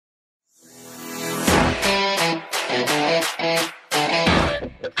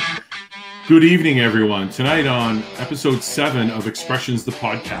Good evening, everyone. Tonight on episode 7 of Expressions the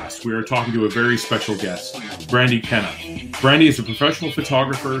Podcast, we are talking to a very special guest, Brandy Kenna. Brandy is a professional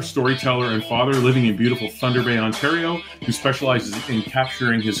photographer, storyteller, and father living in beautiful Thunder Bay, Ontario, who specializes in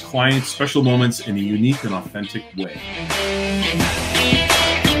capturing his clients' special moments in a unique and authentic way.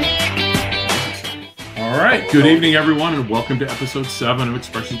 All right. Good evening, everyone, and welcome to episode 7 of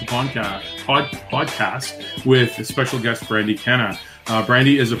Expressions the Podcast with special guest Brandy Kenna.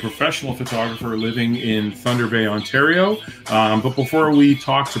 Brandy is a professional photographer living in Thunder Bay, Ontario. But before we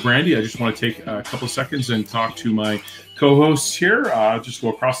talk to Brandy, I just want to take a couple seconds and talk to my co-hosts here. Just go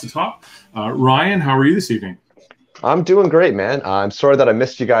across the top. Ryan, how are you this evening? I'm doing great, man. I'm sorry that I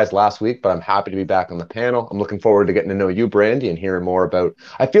missed you guys last week, but I'm happy to be back on the panel. I'm looking forward to getting to know you, Brandy, and hearing more about...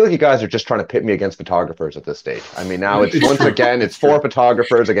 I feel like you guys are just trying to pit me against photographers at this stage. I mean, now it's once again, it's 4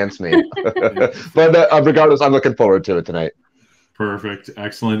 photographers against me. But regardless, I'm looking forward to it tonight. Perfect.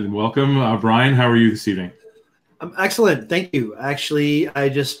 Excellent. And welcome. Brian, how are you this evening? I'm excellent. Thank you. Actually, I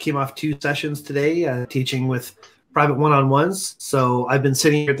just came off 2 sessions today teaching with private one-on-ones. So I've been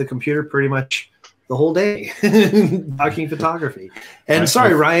sitting here at the computer pretty much the whole day talking photography. And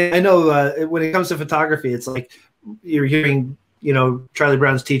sorry, Ryan, I know when it comes to photography, it's like you're hearing, Charlie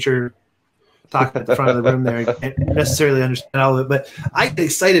Brown's teacher talk at the front of the room there. I can't necessarily understand all of it, but I get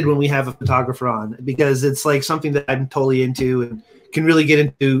excited when we have a photographer on because it's like something that I'm totally into and can really get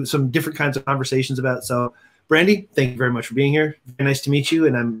into some different kinds of conversations about. So, Brandy, thank you very much for being here. Very nice to meet you,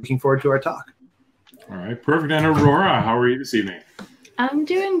 and I'm looking forward to our talk. All right, perfect. And Aurora, how are you this evening? I'm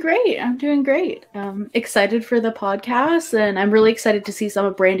doing great. Excited for the podcast, and I'm really excited to see some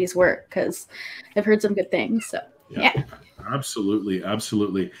of Brandy's work because I've heard some good things. So, yeah. Absolutely.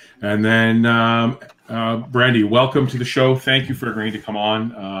 And then, Brandy, welcome to the show. Thank you for agreeing to come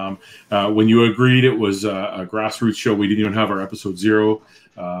on. When you agreed, it was a grassroots show. We didn't even have our episode 0.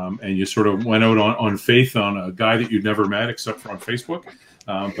 And you sort of went out on faith on a guy that you'd never met except for on Facebook.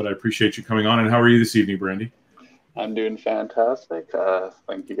 But I appreciate you coming on. And how are you this evening, Brandy? I'm doing fantastic.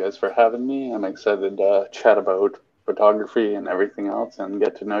 Thank you guys for having me. I'm excited to chat about photography and everything else and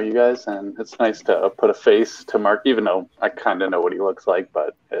get to know you guys. And it's nice to put a face to Mark, even though I kind of know what he looks like,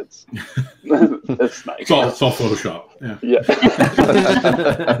 but it's it's nice. It's all Photoshop. Yeah.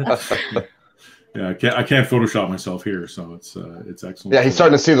 Yeah, I can't Photoshop myself here, so it's excellent. Yeah, he's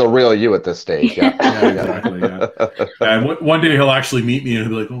starting to see the real you at this stage. Yeah, exactly. Yeah, and one day he'll actually meet me and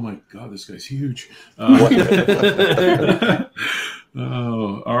he'll be like, "Oh my God, this guy's huge."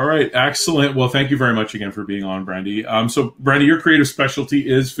 Oh, all right, excellent. Well, thank you very much again for being on, Brandy. So, Brandy, your creative specialty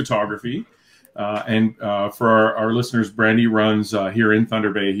is photography, and for our listeners, Brandy runs here in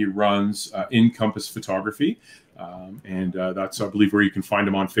Thunder Bay. He runs Encompass Photography. And that's, I believe, where you can find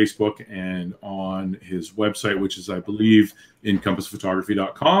him on Facebook and on his website, which is, I believe,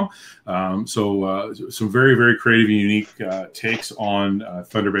 encompassphotography.com. So some very, very creative and unique takes on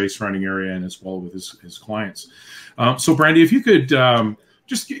Thunder Bay surrounding area and as well with his clients. So, Brandy, if you could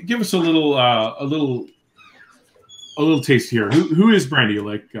just give us a little taste here. Who is Brandy?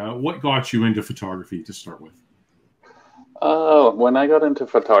 Like, what got you into photography to start with? When I got into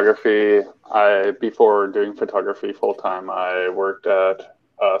photography, before doing photography full time, I worked at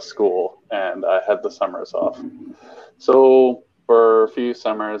a school and I had the summers off. So for a few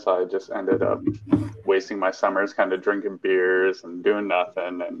summers, I just ended up wasting my summers kind of drinking beers and doing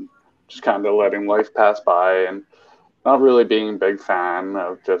nothing and just kind of letting life pass by and not really being a big fan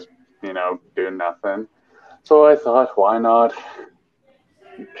of just, doing nothing. So I thought, why not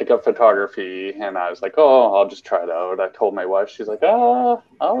pick up photography? And I was like, oh, I'll just try it out. I told my wife. She's like, all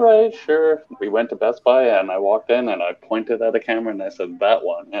right, sure. We went to Best Buy and I walked in and I pointed at a camera and I said, that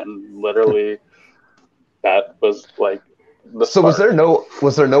one. And literally that was like the So was there no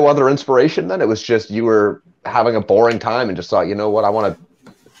other inspiration then? It was just you were having a boring time and just thought, you know what, I want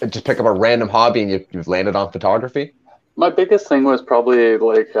to just pick up a random hobby and you've landed on photography? My biggest thing was probably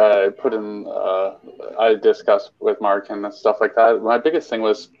like I discussed with Mark and stuff like that. My biggest thing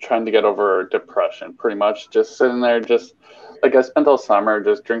was trying to get over depression, pretty much just sitting there, just like I spent all summer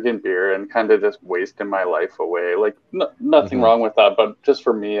just drinking beer and kind of just wasting my life away. Like nothing wrong with that, but just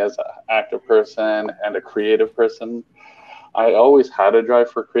for me as an active person and a creative person, I always had a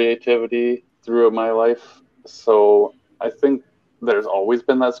drive for creativity throughout my life. So I think there's always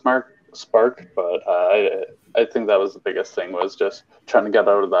been that spark, but I think that was the biggest thing, was just trying to get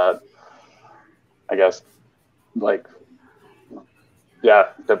out of that, I guess, like,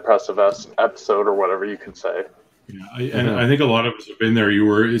 depressive episode or whatever you could say. Yeah, I think a lot of us have been there.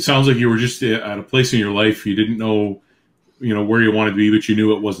 It sounds like you were just at a place in your life you didn't know, where you wanted to be, but you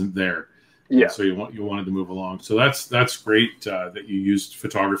knew it wasn't there. Yeah. So you wanted to move along. So that's great that you used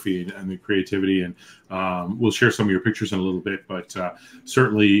photography and the creativity. And we'll share some of your pictures in a little bit. But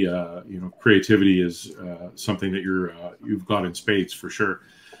certainly, creativity is something that you've got in spades for sure.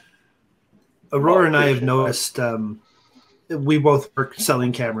 Aurora and I have noticed. We both work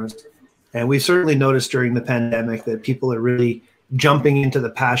selling cameras, and we certainly noticed during the pandemic that people are really jumping into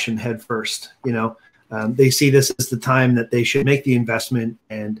the passion head first. They see this as the time that they should make the investment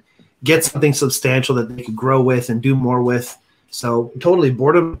and get something substantial that they could grow with and do more with. So totally,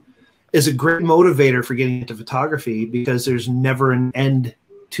 boredom is a great motivator for getting into photography because there's never an end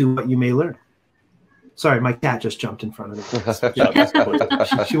to what you may learn. Sorry, my cat just jumped in front of me.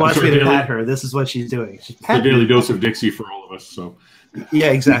 She wants me to pat her. This is what she's doing. She's the daily dose of Dixie for all of us. So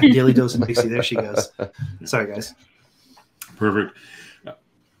yeah, exactly. Daily dose of Dixie. There she goes. Sorry, guys. Perfect.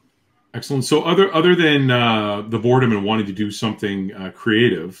 Excellent. So other than the boredom and wanting to do something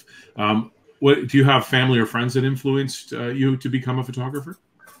creative, what do you have family or friends that influenced you to become a photographer?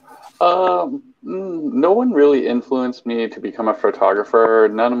 No one really influenced me to become a photographer.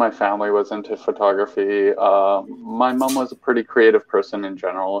 None of my family was into photography. My mom was a pretty creative person in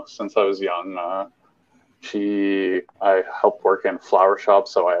general since I was young. I helped work in flower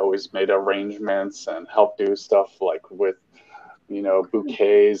shops, so I always made arrangements and helped do stuff like with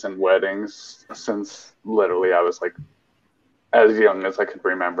bouquets and weddings since literally I was like as young as I could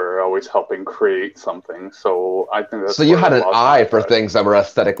remember, always helping create something. So I think that's so you had an eye for things that were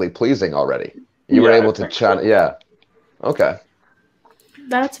aesthetically pleasing already. You were able to chat. So. Yeah. Okay.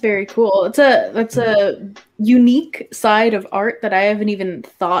 That's very cool. That's a unique side of art that I haven't even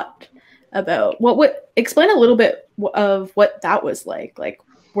thought about. Explain a little bit of what that was like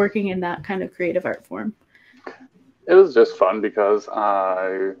working in that kind of creative art form. It was just fun because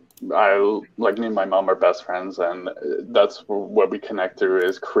I like me and my mom are best friends, and that's what we connect through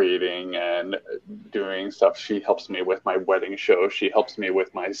is creating and doing stuff. She helps me with my wedding show. She helps me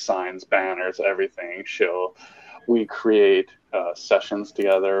with my signs, banners, everything. We create sessions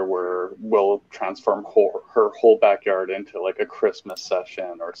together where we'll transform her whole backyard into like a Christmas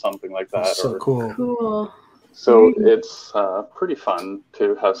session or something like that. So cool. So it's pretty fun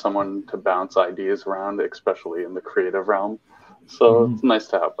to have someone to bounce ideas around, especially in the creative realm. So it's nice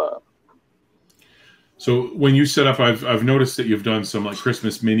to have that. So when you set up, I've noticed that you've done some like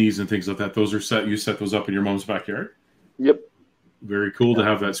Christmas minis and things like that. Those are set. You set those up in your mom's backyard. Yep. Very cool to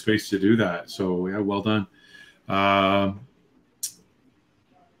have that space to do that. So yeah, well done.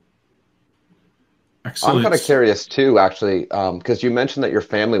 Excellent. I'm kind of curious too, actually, because you mentioned that your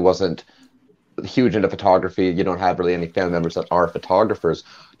family wasn't huge into photography. You don't have really any family members that are photographers.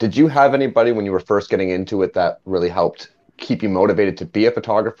 Did you have anybody when you were first getting into it that really helped keep you motivated to be a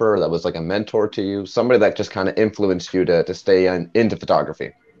photographer, that was like a mentor to you, somebody that just kind of influenced you to stay into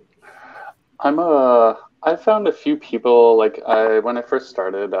photography? I found a few people, when I first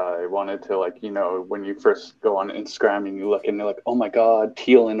started, I wanted to, when you first go on Instagram and you look and you're like, oh my God,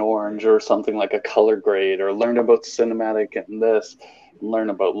 teal and orange or something like a color grade, or learn about cinematic and this, learn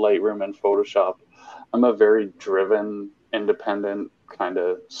about Lightroom and Photoshop. I'm a very driven, independent, kind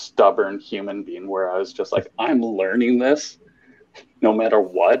of stubborn human being where I was just like, I'm learning this no matter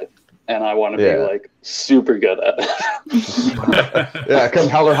what. And I want to be like super good at it. Yeah, come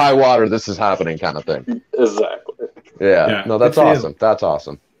hell or high water, this is happening kind of thing. Exactly. Yeah. No, that's awesome. That's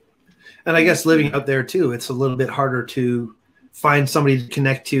awesome. And I guess living out there too, it's a little bit harder to find somebody to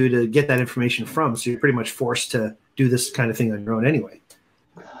connect to get that information from. So you're pretty much forced to do this kind of thing on your own anyway.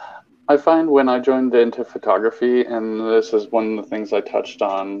 I find when I joined into photography, and this is one of the things I touched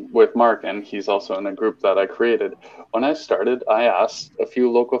on with Mark, and he's also in a group that I created. When I started, I asked a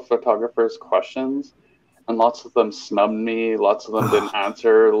few local photographers questions, and lots of them snubbed me. Lots of them didn't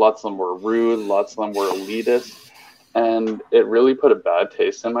answer. Lots of them were rude. Lots of them were elitist. And it really put a bad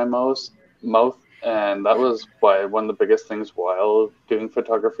taste in my mouth. And that was why one of the biggest things while doing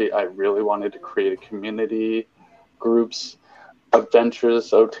photography, I really wanted to create a community, groups,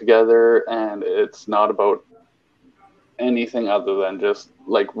 adventures out together, and it's not about anything other than just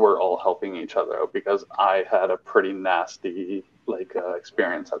like we're all helping each other out, because I had a pretty nasty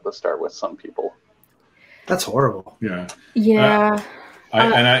experience at the start with some people. That's horrible. Yeah.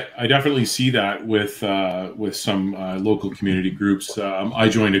 I definitely see that with some local community groups. I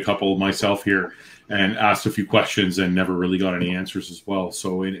joined a couple myself here and asked a few questions and never really got any answers as well.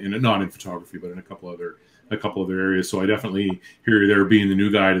 So not in photography, but in a couple other areas. So I definitely hear you there, being the new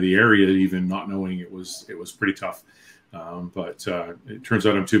guy to the area, even not knowing it was pretty tough. But it turns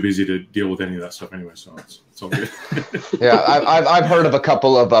out I'm too busy to deal with any of that stuff anyway, so it's all good. Yeah, I've heard of a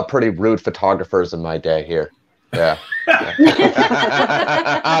couple of pretty rude photographers in my day here. Yeah.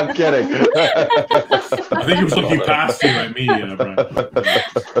 I'm kidding. I think he was looking past you at me, Brian.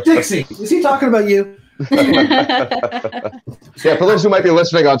 Dixie, is he talking about you? Yeah, for those who might be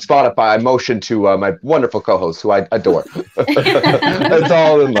listening on Spotify, I motioned to my wonderful co-host, who I adore. It's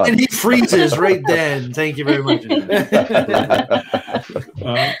all in love. And he freezes right then. Thank you very much.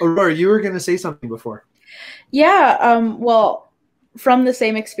 Aurora, you were going to say something before. Yeah, well, from the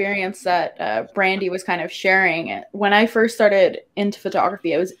same experience that Brandy was kind of sharing, when I first started into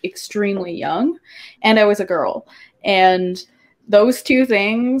photography, I was extremely young and I was a girl. And those two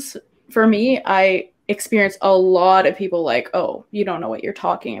things, for me, I experienced a lot of people like, oh, you don't know what you're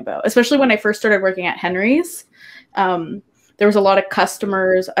talking about. Especially when I first started working at Henry's. There was a lot of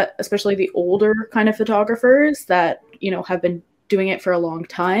customers, especially the older kind of photographers that, have been doing it for a long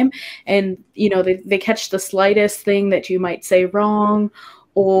time. And, they catch the slightest thing that you might say wrong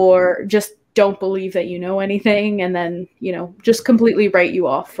or just don't believe that you know anything. And then, just completely write you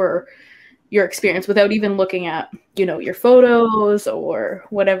off for your experience without even looking at, your photos or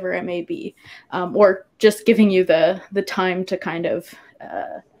whatever it may be, or just giving you the time to kind of,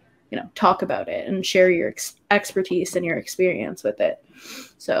 talk about it and share your expertise and your experience with it.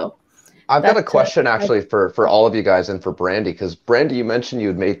 So I've got a question actually for all of you guys and for Brandy, because Brandy, you mentioned you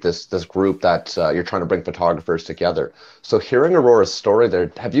had made this group that you're trying to bring photographers together. So hearing Aurora's story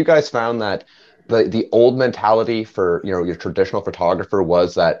there, have you guys found that the old mentality for, your traditional photographer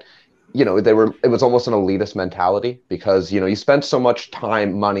was that, it was almost an elitist mentality because, you spent so much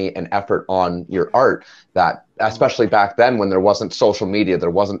time, money, and effort on your art that, especially back then when there wasn't social media,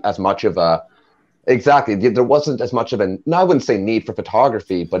 there wasn't as much of a, exactly, there wasn't as much of I wouldn't say need for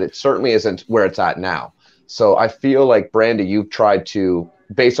photography, but it certainly isn't where it's at now. So I feel like, Brandy, you've tried to,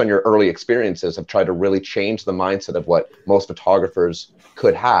 based on your early experiences, have tried to really change the mindset of what most photographers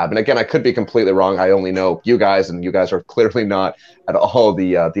could have. And again, I could be completely wrong. I only know you guys, and you guys are clearly not at all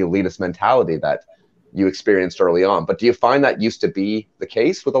the elitist mentality that you experienced early on. But do you find that used to be the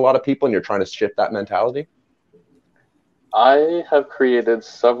case with a lot of people and you're trying to shift that mentality? I have created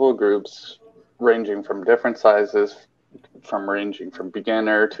several groups ranging from different sizes, ranging from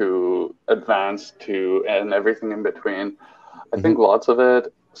beginner to advanced to and everything in between. I think lots of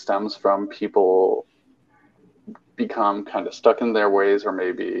it stems from people become kind of stuck in their ways, or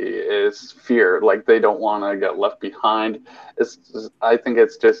maybe is fear, like they don't want to get left behind. I think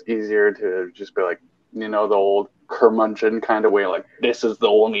it's just easier to just be like, the old curmudgeon kind of way, like this is the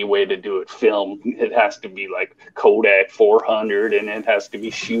only way to do it. Film, it has to be like Kodak 400 and it has to be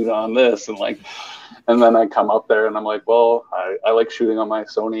shoot on this, and then I come up there and I'm like, well, I like shooting on my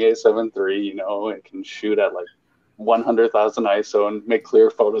Sony A7 III, it can shoot at like 100,000 ISO and make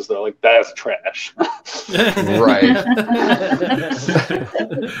clear photos. They're like, that's trash. Right.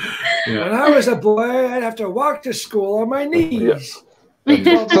 When I was a boy, I'd have to walk to school on my knees. Yeah.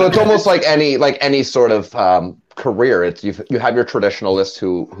 So it's almost like any sort of career. It's you have your traditionalists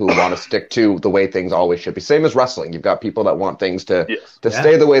who want to stick to the way things always should be. Same as wrestling. You've got people that want things to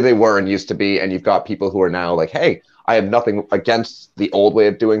stay the way they were and used to be, and you've got people who are now like, hey, I have nothing against the old way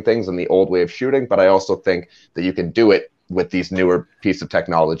of doing things and the old way of shooting, but I also think that you can do it with these newer pieces of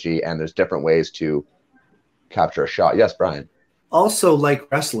technology, and there's different ways to capture a shot. Yes, Brian. Also, like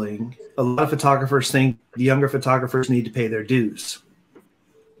wrestling, a lot of photographers think the younger photographers need to pay their dues.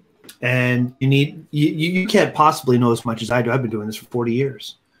 And you can't possibly know as much as I do. I've been doing this for 40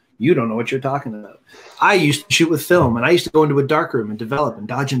 years. You don't know what you're talking about. I used to shoot with film, and I used to go into a darkroom and develop and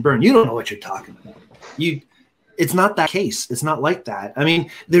dodge and burn. You don't know what you're talking about. It's not that case. It's not like that. I mean,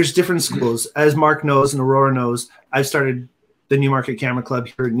 there's different schools. As Mark knows and Aurora knows, I started the Newmarket Camera Club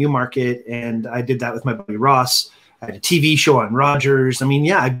here in Newmarket, and I did that with my buddy Ross. I had a TV show on Rogers. I mean,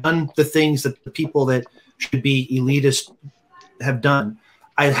 yeah, I've done the things that the people that should be elitist have done.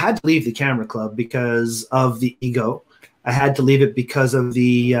 I had to leave the camera club because of the ego. I had to leave it because of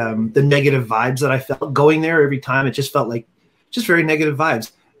the negative vibes that I felt going there every time. It just felt like just very negative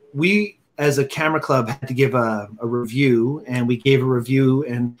vibes. We, as a camera club, had to give a review, and we gave a review,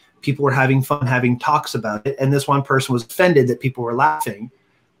 and people were having fun having talks about it. And this one person was offended that people were laughing.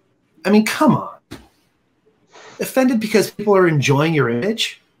 I mean, come on. Offended because people are enjoying your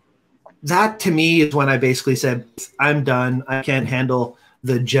image? That, to me, is when I basically said, I'm done. I can't handle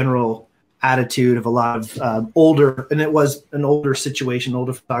the general attitude of a lot of older, and it was an older situation,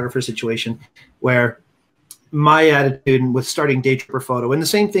 older photographer situation, where my attitude with starting Day Tripper Photo, and the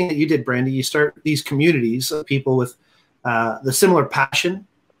same thing that you did, Brandy, you start these communities of people with the similar passion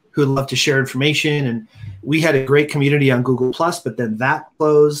who love to share information. And we had a great community on Google+, but then that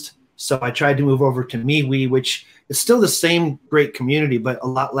closed. So I tried to move over to MeWe, which is still the same great community, but a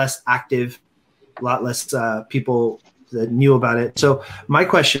lot less active a lot less people that knew about it. So my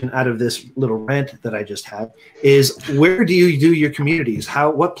question out of this little rant that I just had is, where do you do your communities?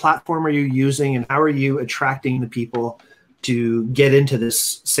 What platform are you using, and how are you attracting the people to get into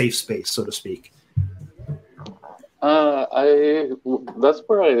this safe space, so to speak? That's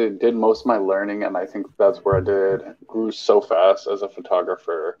where I did most of my learning, and I think that's where I grew so fast as a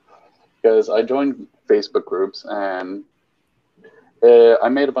photographer, because I joined Facebook groups, and I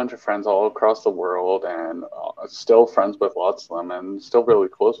made a bunch of friends all across the world, and still friends with lots of them, and still really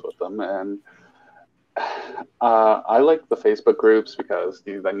close with them. And I like the Facebook groups because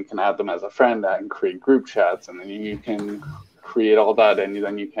then you can add them as a friend and create group chats, and then you can create all that, and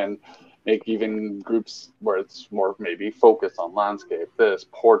then you can make even groups where it's more maybe focused on landscape,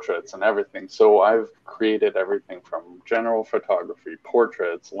 portraits and everything. So I've created everything from general photography,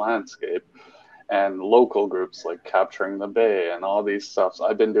 portraits, landscape, and local groups like Capturing the Bay and all these stuff. So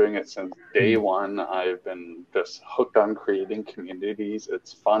I've been doing it since day one. I've been just hooked on creating communities.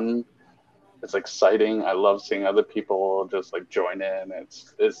 It's fun. It's exciting. I love seeing other people just like join in.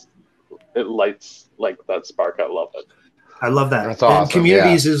 It lights like that spark. I love it. I love that. That's awesome. And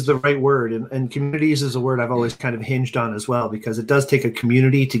communities is the right word. And communities is a word I've always kind of hinged on as well, because it does take a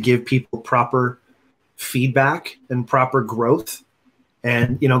community to give people proper feedback and proper growth.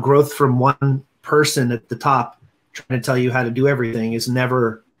 And, you know, growth from one person at the top trying to tell you how to do everything is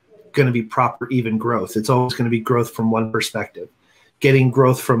never going to be proper, even growth. It's always going to be growth from one perspective. Getting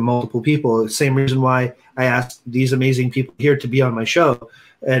growth from multiple people. Same reason why I asked these amazing people here to be on my show.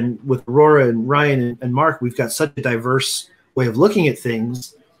 And with Aurora and Ryan and Mark, we've got such a diverse way of looking at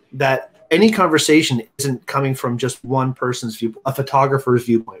things that any conversation isn't coming from just one person's view, a photographer's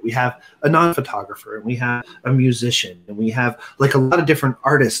viewpoint. We have a non-photographer, and we have a musician, and we have like a lot of different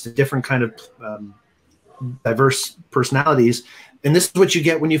artists, different kind of diverse personalities. And this is what you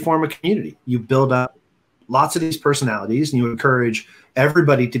get when you form a community. You build up lots of these personalities, and you encourage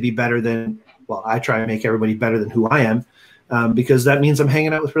everybody to be better than, well, I try and make everybody better than who I am, because that means I'm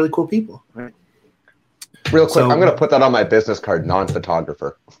hanging out with really cool people, right? Real quick, I'm going to put that on my business card,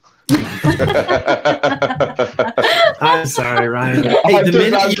 non-photographer. I'm sorry, Ryan. Hey, the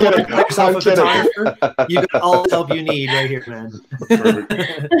minute you want to call yourself a photographer, you got all the help you need right here, man.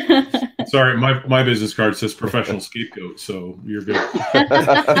 Perfect. Sorry, my business card says professional scapegoat, so you're good. Perfect.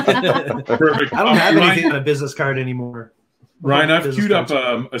 I don't have anything on a business card anymore. Ryan, I've queued up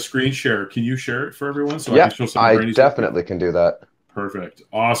a screen share. Can you share it for everyone? So Yeah, I can show some I definitely can do that. Perfect.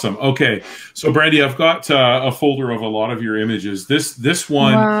 Awesome. Okay. So Brandy, I've got a folder of a lot of your images. This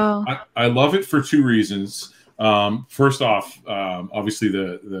one, wow. I love it for two reasons. First off, obviously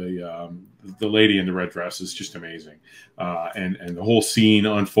the lady in the red dress is just amazing. And the whole scene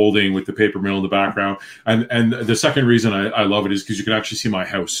unfolding with the paper mill in the background. And the second reason I love it is because you can actually see my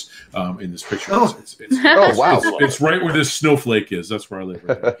house in this picture. Oh, oh wow. It's right where this snowflake is. That's where I live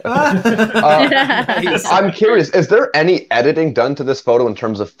right there. I'm curious, is there any editing done to this photo in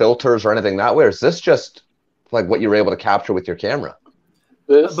terms of filters or anything that way? Or is this just like what you were able to capture with your camera?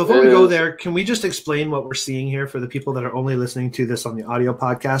 Before we go there, can we just explain what we're seeing here for the people that are only listening to this on the audio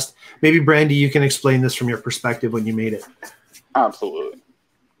podcast? Maybe, Brandy, you can explain this from your perspective when you made it. Absolutely.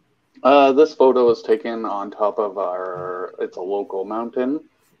 This photo is taken on top of it's a local mountain.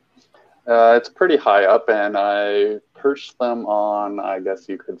 It's pretty high up, and I perched them on, I guess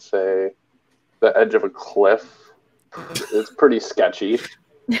you could say, the edge of a cliff. It's pretty sketchy.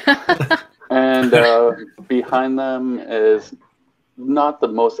 And behind them is not the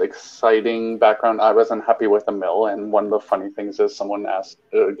most exciting background. I wasn't happy with the mill, and one of the funny things is someone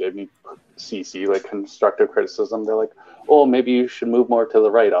gave me CC, like constructive criticism. They're like, "Oh, maybe you should move more to the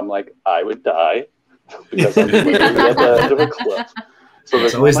right." I'm like, I would die because I'm literally at the edge of a cliff. So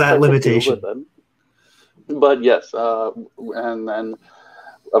there's always that limitation. But yes, and then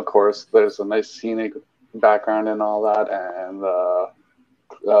of course there's a nice scenic background and all that, and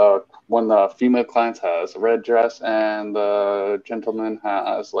when the female client has a red dress and the gentleman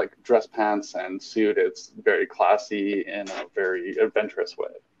has like dress pants and suit, it's very classy in a very adventurous way.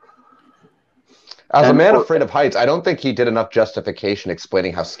 As a man afraid of heights, I don't think he did enough justification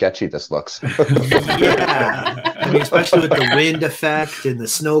explaining how sketchy this looks. Yeah. I mean, especially with the wind effect and the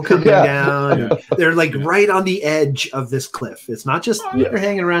snow coming down. And they're like right on the edge of this cliff. It's not just they're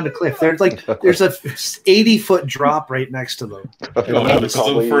hanging around a cliff. There's like there's a 80-foot drop right next to them. It's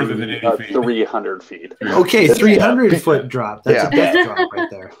still further than 80 feet. 300 feet. Okay, 300-foot drop. That's a death drop right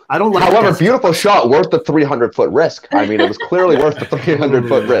there. I don't like. However, beautiful shot, worth the 300-foot risk. I mean, it was clearly worth the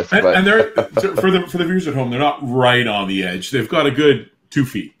 300-foot risk. But. And they're for the viewers at home, they're not right on the edge. They've got a good 2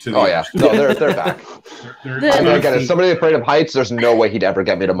 feet to the Oh edge. yeah, no, they're back. I get it. Somebody afraid of heights, there's no way he'd ever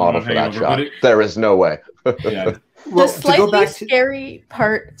get me to model for that shot. There is no way. Yeah. The slightly scary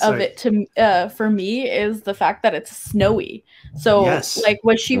part of it for me is the fact that it's snowy. So like,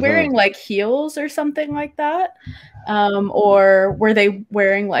 was she wearing like heels or something like that? Or were they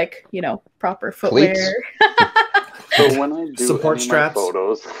wearing like, you know, proper footwear? So when I do support straps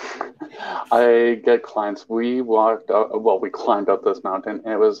photos, I get clients. We walked up, well, we climbed up this mountain,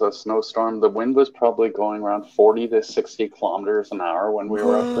 and it was a snowstorm. The wind was probably going around 40 to 60 kilometers an hour when we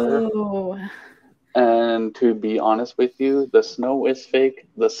were up there. And to be honest with you, the snow is fake,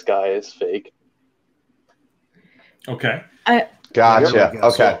 the sky is fake. Okay. Gotcha.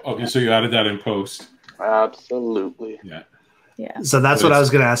 Okay. So you added that in post. Absolutely. Yeah. Yeah. So that's what I was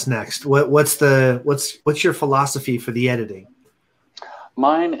going to ask next. What's your philosophy for the editing?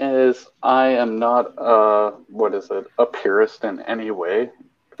 Mine is, I am not a purist in any way.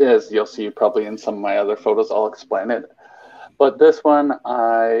 As you'll see probably in some of my other photos, I'll explain it. But this one,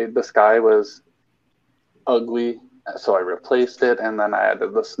 the sky was ugly, so I replaced it, and then I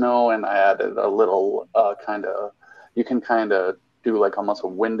added the snow, and I added a little you can kind of do like almost a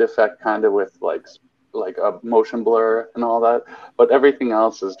wind effect kind of with like a motion blur and all that, but everything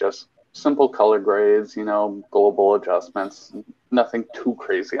else is just simple color grades, you know, global adjustments, nothing too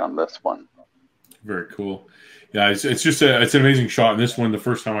crazy on this one. Very cool. Yeah, it's just it's an amazing shot. And this one, the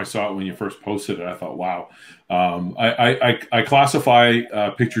first time I saw it when you first posted it, I thought, wow. I classify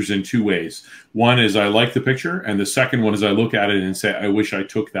pictures in 2 ways. One is I like the picture, and the second one is I look at it and say, I wish I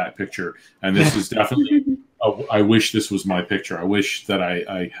took that picture. And this is definitely, I wish this was my picture. I wish that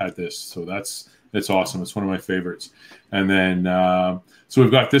I had this. So that's awesome. It's one of my favorites. And then, so we've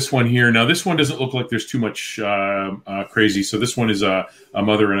got this one here. Now, this one doesn't look like there's too much crazy. So this one is a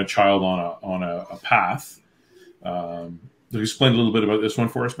mother and a child on a path. Can you explain a little bit about this one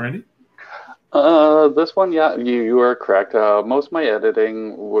for us, Brandy? This one, yeah, you are correct. Most of my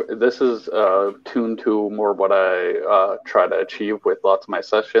editing, this is tuned to more what I try to achieve with lots of my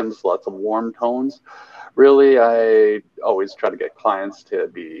sessions, lots of warm tones. Really, I always try to get clients to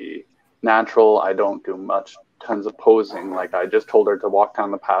be natural. I don't do tons of posing. Like, I just told her to walk down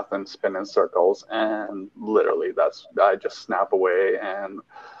the path and spin in circles, and literally I just snap away. And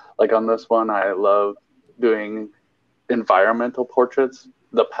like on this one, I love doing environmental portraits.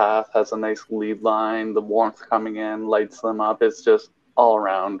 The path has a nice lead line, the warmth coming in lights them up. It's just all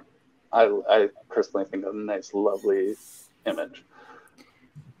around, I personally think, a nice, lovely image.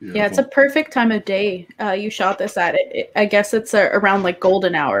 Yeah, it's a perfect time of day. You shot this at it. I guess it's around like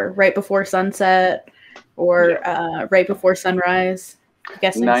golden hour, right before sunset, or right before sunrise. I'm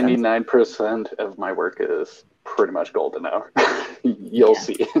guessing 99% of my work is pretty much golden hour. You'll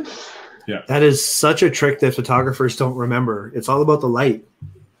see. Yeah, that is such a trick that photographers don't remember. It's all about the light,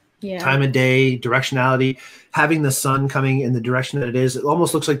 time of day, directionality, having the sun coming in the direction that it is. It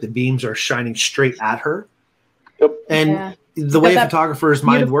almost looks like the beams are shining straight at her. Yep. And the way a photographer's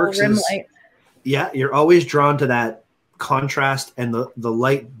mind works is, you're always drawn to that contrast and the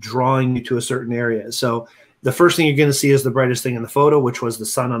light drawing you to a certain area. So the first thing you're going to see is the brightest thing in the photo, which was the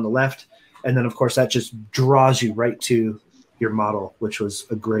sun on the left. And then, of course, that just draws you right to your model, which was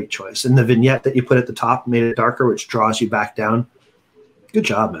a great choice. And the vignette that you put at the top made it darker, which draws you back down. Good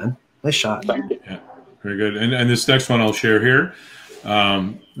job, man. Nice shot. Thank you. Yeah, very good. And this next one I'll share here.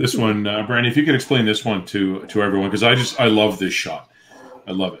 This one, Brandy, if you could explain this one to everyone, because I love this shot.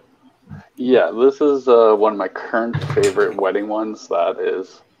 I love it. Yeah, this is one of my current favorite wedding ones that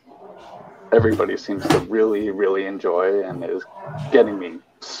is everybody seems to really, really enjoy and is getting me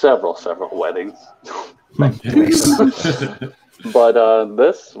several weddings. But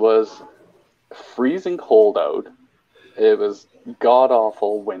this was freezing cold out. It was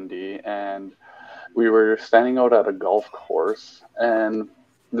god-awful windy, and we were standing out at a golf course, and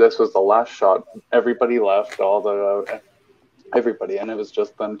this was the last shot. Everybody left, everybody, and it was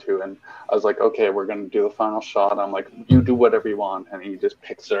just them two. And I was like, okay, we're going to do the final shot. I'm like, you do whatever you want. And he just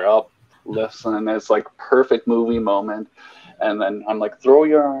picks her up, lifts, and it's like perfect movie moment. And then I'm like, throw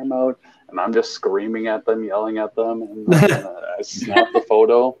your arm out. And I'm just screaming at them, yelling at them. And I snap the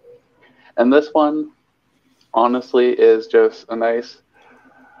photo. And this one, honestly, is just a nice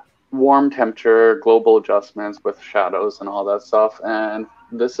warm temperature, global adjustments with shadows and all that stuff. And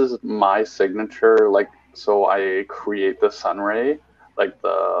this is my signature, like, so I create the sun ray, like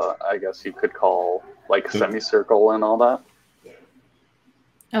I guess you could call like semicircle and all that.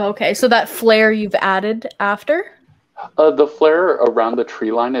 Oh, okay. So that flare you've added after? The flare around the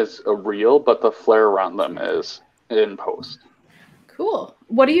tree line is real, but the flare around them is in post. Cool.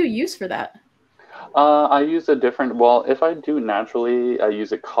 What do you use for that? I use a different, well, if I do naturally, I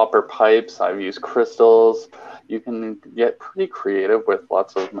use copper pipes, I've used crystals. You can get pretty creative with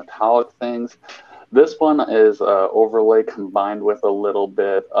lots of metallic things. This one is overlay combined with a little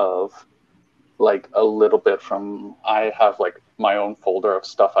bit from, I have like my own folder of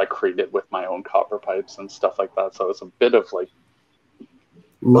stuff I created with my own copper pipes and stuff like that. So it's a bit of like,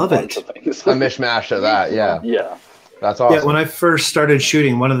 love it. A mishmash of that. Yeah. Yeah. That's awesome. Yeah, when I first started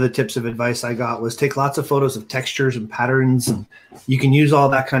shooting, one of the tips of advice I got was take lots of photos of textures and patterns, and you can use all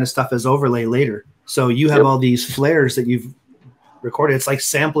that kind of stuff as overlay later. So you have all these flares that you've recorded. It's like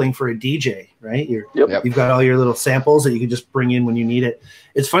sampling for a DJ, right? You've got all your little samples that you can just bring in when you need it.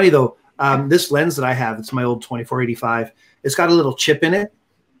 It's funny though, this lens that I have, it's my old 24-85. It's got a little chip in it.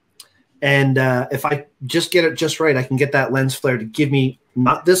 And if I just get it just right, I can get that lens flare to give me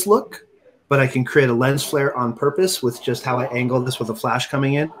not this look, but I can create a lens flare on purpose with just how I angle this with a flash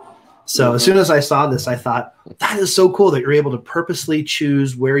coming in. So as soon as I saw this, I thought, that is so cool that you're able to purposely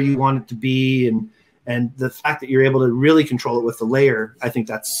choose where you want it to be. And the fact that you're able to really control it with the layer, I think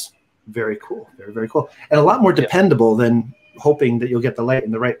that's very cool. Very, very cool. And a lot more dependable than hoping that you'll get the light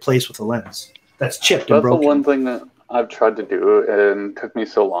in the right place with the lens. That's chipped and broken. That's the one thing that I've tried to do and took me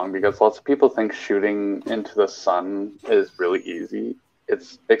so long because lots of people think shooting into the sun is really easy.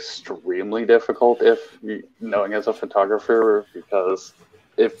 It's extremely difficult knowing as a photographer, because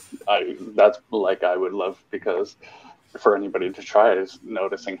that's like I would love, because for anybody to try is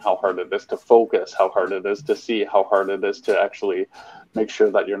noticing how hard it is to focus, how hard it is to see, how hard it is to actually make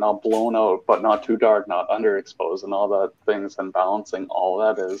sure that you're not blown out, but not too dark, not underexposed, and all that things, and balancing all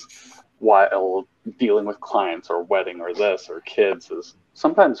that is while dealing with clients or wedding or this or kids is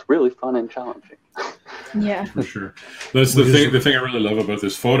sometimes really fun and challenging. Yeah, for sure. That's the thing. The thing I really love about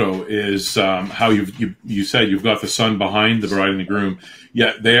this photo is how you said you've got the sun behind the bride and the groom.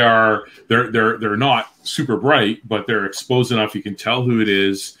 Yet they're not super bright, but they're exposed enough you can tell who it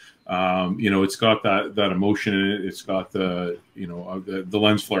is. It's got that emotion in it. It's got the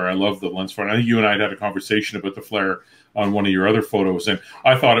lens flare. I love the lens flare. I think you and I had a conversation about the flare on one of your other photos, and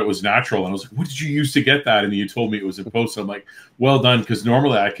I thought it was natural. And I was like, "What did you use to get that?" And you told me it was in post. I'm like, "Well done," because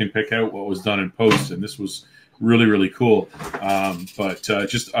normally I can pick out what was done in post, and this was really, really cool.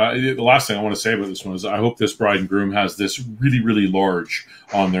 The last thing I want to say about this one is I hope this bride and groom has this really, really large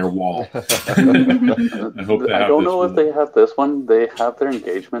on their wall. I hope they have. I don't know if they have this one. They have their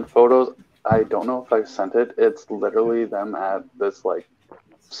engagement photos. I don't know if I've sent it. It's literally them at this like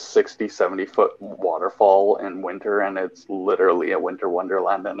 60, 70 foot waterfall in winter, and it's literally a winter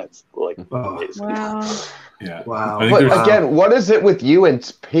wonderland, and it's like amazing. Wow. Yeah. Wow. But again, what is it with you and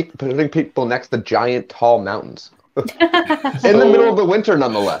putting people next to giant, tall mountains? In the middle of the winter,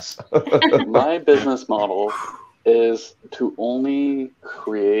 nonetheless. My business model is to only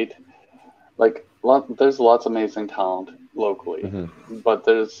create, there's lots of amazing talent locally, but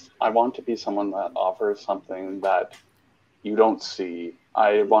I want to be someone that offers something that you don't see.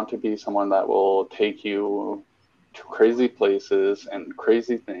 I want to be someone that will take you to crazy places and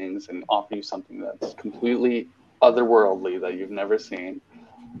crazy things and offer you something that's completely otherworldly that you've never seen,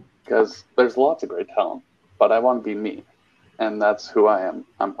 because there's lots of great talent, but I want to be me, and that's who I am.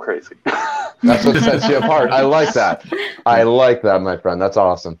 I'm crazy. That's what sets you apart. I like that. I like that, my friend. That's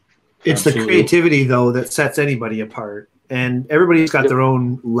awesome. It's the creativity though that sets anybody apart, and everybody's got their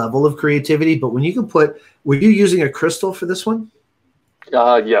own level of creativity. But when you can were you using a crystal for this one?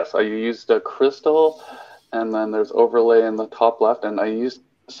 Yes, I used a crystal, and then there's overlay in the top left, and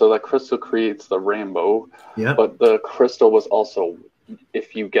so that crystal creates the rainbow. Yeah. But the crystal was also,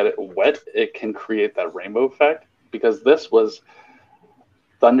 if you get it wet, it can create that rainbow effect, because this was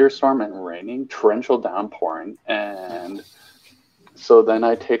thunderstorm and raining, torrential downpouring, and so then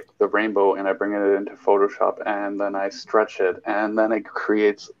I take the rainbow and I bring it into Photoshop, and then I stretch it, and then it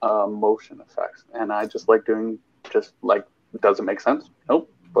creates motion effects. And I just like doing does it make sense?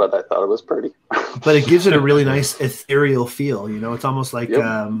 Nope. But I thought it was pretty. But it gives it a really nice ethereal feel. It's almost like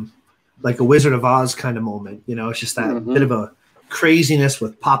a Wizard of Oz kind of moment. It's just that bit of a craziness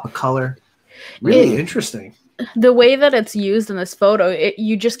with pop of color. Really interesting. The way that it's used in this photo,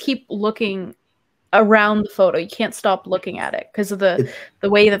 you just keep looking around the photo. You can't stop looking at it because of the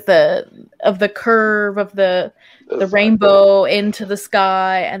way that the curve of the rainbow into the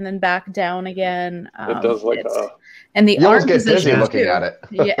sky and then back down again. It does and the art get busy looking at it.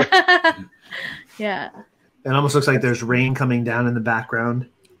 Yeah. Yeah. It almost looks like there's rain coming down in the background.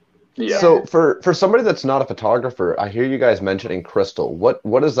 Yeah. So for somebody that's not a photographer, I hear you guys mentioning crystal.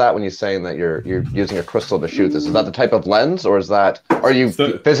 What is that when you're saying that you're using a crystal to shoot this? Is that the type of lens, or you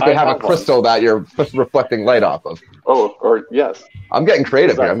physically have a crystal that you're reflecting light off of? Oh, or yes. I'm getting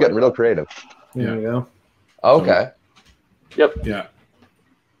creative exactly. here. I'm getting real creative. There you go. Okay. Yep. Yeah.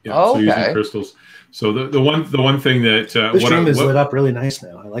 Oh, So using okay. crystals. So the one thing that This room is lit up really nice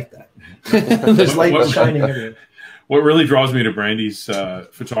now. I like that. There's light shining everywhere. What really draws me to Brandy's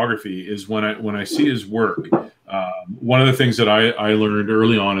photography is when I see his work. One of the things that I learned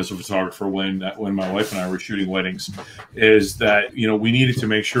early on as a photographer when my wife and I were shooting weddings is that we needed to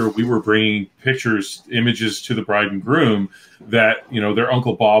make sure we were bringing images to the bride and groom that their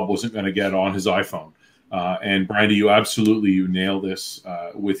Uncle Bob wasn't going to get on his iPhone. And Brandy, you nail this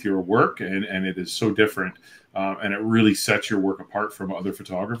with your work, and it is so different, and it really sets your work apart from other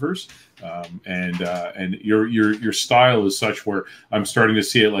photographers. And your style is such where I'm starting to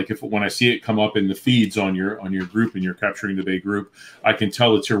see it. Like when I see it come up in the feeds on your group and you're capturing the Bay group, I can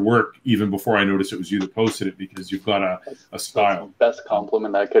tell it's your work even before I notice it was you that posted it, because you've got a style. Best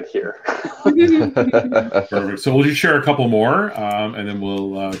compliment I could hear. Perfect. So we'll just share a couple more, and then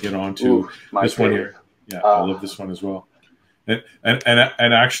we'll get on to this one here. Yeah, I love this one as well. And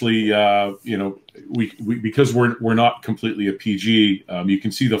actually, we because we're not completely a PG, you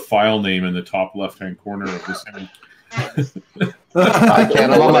can see the file name in the top left-hand corner of this image. I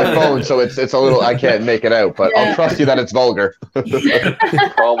can't. I'm on my phone, so it's a little. I can't make it out, but I'll trust you that it's vulgar.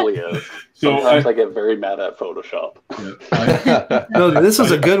 Probably is. Sometimes I get very mad at Photoshop. No, this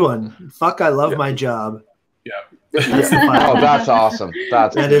was a good one. Fuck, I love my job. Yeah. That's awesome.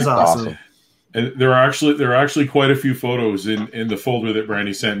 That is awesome. And there are actually quite a few photos in the folder that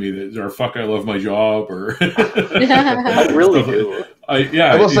Brandy sent me that are "fuck, I love my job" or. I really do.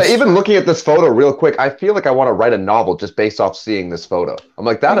 I will say, even looking at this photo real quick, I feel like I want to write a novel just based off seeing this photo. I'm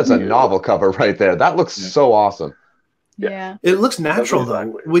like, that is a novel cover right there. That looks so awesome. Yeah. It looks natural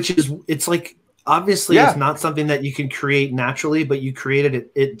though, it's like obviously it's not something that you can create naturally, but you created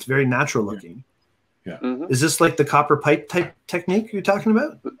it. It's very natural looking. Yeah. Is this like the copper pipe type technique you're talking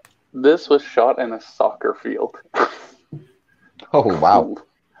about? This was shot in a soccer field. Oh, wow.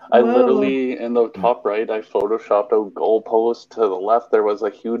 I literally, in the top right, I photoshopped a goalpost. To the left, there was a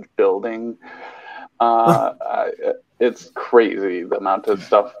huge building. It's crazy, the amount of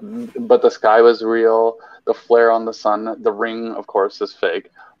stuff. But the sky was real. The flare on the sun, the ring, of course, is fake.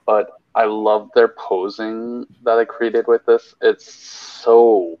 But I love their posing that I created with this. It's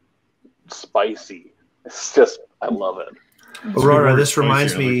so spicy. It's just, I love it. Aurora, this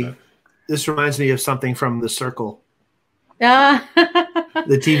reminds me. This reminds me of something from The Circle. Yeah.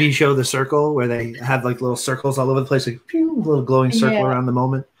 The TV show The Circle, where they have like little circles all over the place, like pew, little glowing circle around the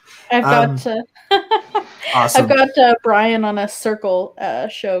moment. I've got awesome. I've got Brian on a circle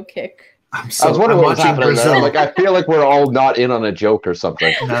show kick. I was wondering what was happening there. Like, I feel like we're all not in on a joke or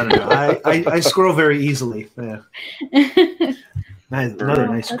something. No. I scroll very easily. Yeah. Another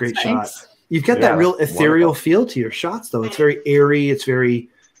nice, great shot. You've got that real ethereal feel to your shots, though. It's very airy. It's very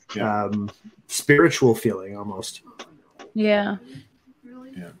spiritual feeling almost. Yeah.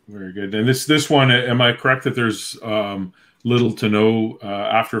 Yeah, very good. And this one, am I correct that there's little to no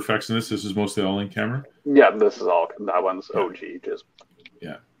After Effects in this? This is mostly all in camera? Yeah, this is all. That one's OG.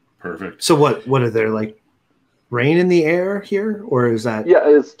 Yeah, perfect. So what are there, like rain in the air here, or is that? Yeah,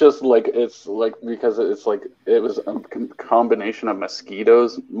 it's just like because it's like it was a combination of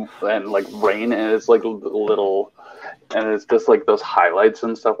mosquitoes and like rain, and it's like little, and it's just like those highlights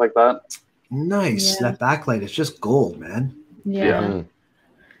and stuff like that. Nice. That backlight is just gold, man. Yeah.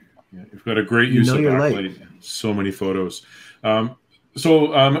 You've got a great use of backlight. So many photos. I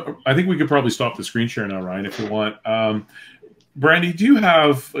think we could probably stop the screen share now, Ryan, if you want. Brandy, do you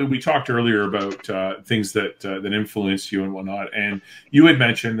have? We talked earlier about things that influenced you and whatnot, and you had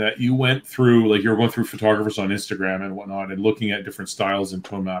mentioned that you went through, like, you were going through photographers on Instagram and whatnot, and looking at different styles and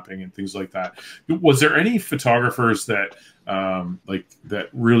tone mapping and things like that. Was there any photographers that that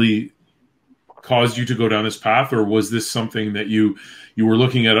really caused you to go down this path, or was this something that you were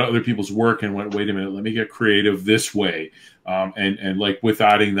looking at other people's work and went, wait a minute, let me get creative this way, and like with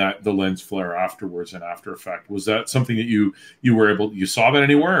adding the lens flare afterwards and After Effect? Was that something that you saw that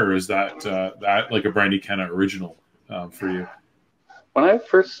anywhere, or is that like a Brandy Kenna original for you? When I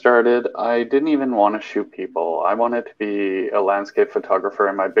first started, I didn't even want to shoot people. I wanted to be a landscape photographer,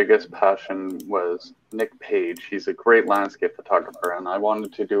 and my biggest passion was Nick Page. He's a great landscape photographer, and I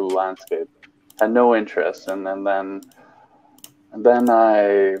wanted to do landscape. Had no interest, and then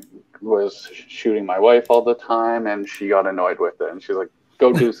I was shooting my wife all the time, and she got annoyed with it, and she's like,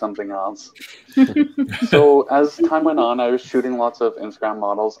 go do something else. So as time went on, I was shooting lots of Instagram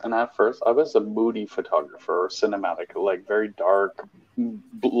models, and at first I was a moody photographer, or cinematic, like very dark,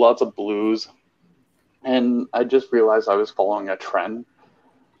 lots of blues, and I just realized I was following a trend.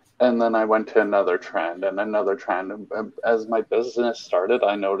 And then I went to another trend and another trend. As my business started,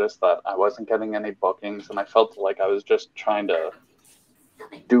 I noticed that I wasn't getting any bookings, and I felt like I was just trying to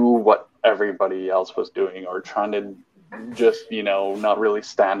do what everybody else was doing, or trying to just, not really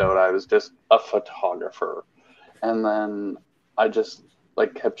stand out. I was just a photographer. And then I just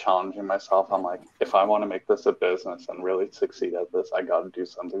like kept challenging myself. I'm like, if I want to make this a business and really succeed at this, I got to do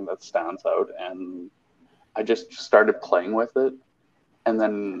something that stands out. And I just started playing with it. And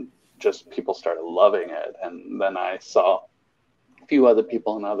then just people started loving it. And then I saw a few other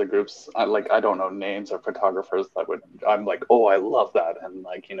people in other groups. I don't know names of photographers I'm like, oh, I love that. And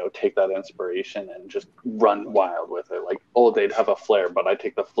take that inspiration and just run wild with it. Like, oh, they'd have a flare, but I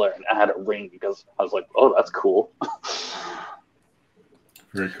take the flare and add a ring because I was like, oh, that's cool.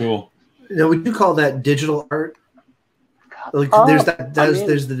 Very cool. Would you call that digital art? Like,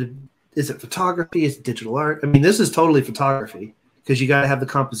 is it photography? Is it digital art? I mean, this is totally photography. Because you got to have the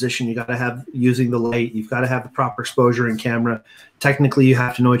composition, you got to have using the light, you've got to have the proper exposure in camera. Technically, you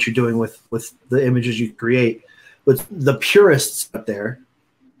have to know what you're doing with the images you create. But the purists out there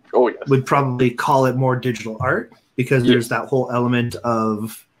would probably call it more digital art because there's that whole element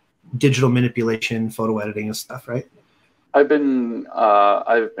of digital manipulation, photo editing, and stuff, right? I've been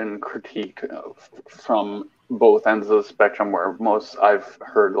critiqued from both ends of the spectrum. Where most I've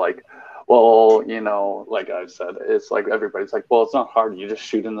heard like, well, like I've said, it's like everybody's like, well, it's not hard. You just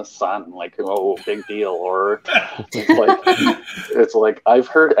shoot in the sun, like, oh, big deal. Or it's like I've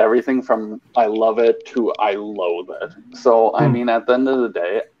heard everything from I love it to I loathe it. So, I mean, at the end of the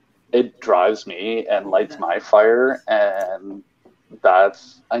day, it drives me and lights my fire. And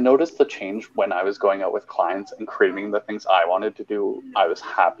I noticed the change when I was going out with clients and creating the things I wanted to do. I was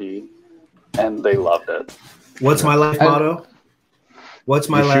happy and they loved it. What's my life motto? What's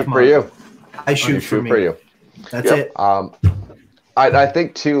my life motto? For you. I shoot for you. That's it. I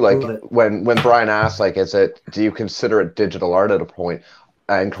think too, like when Brian asked, like, do you consider it digital art at a point?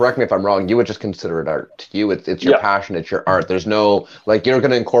 And correct me if I'm wrong, you would just consider it art. To you, it's your passion, it's your art. There's no, like, you're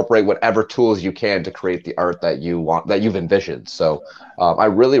going to incorporate whatever tools you can to create the art that you want, that you've envisioned. So I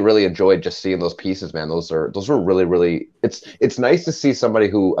really, really enjoyed just seeing those pieces, man. Those were really, really, it's nice to see somebody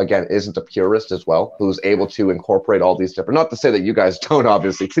who, again, isn't a purist as well, who's able to incorporate all these different, not to say that you guys don't,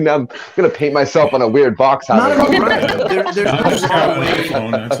 obviously. See, now I'm going to paint myself on a weird box. There's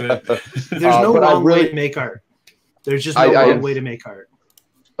no wrong way to make art. There's just no wrong way to make art.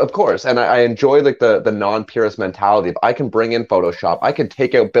 Of course, and I enjoy like the non-purist mentality of I can bring in Photoshop, I can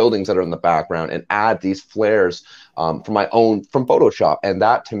take out buildings that are in the background and add these flares from Photoshop, and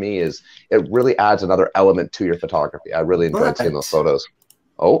that to me it really adds another element to your photography. I really enjoyed seeing those photos.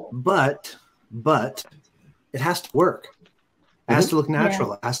 But it has to work. It has to look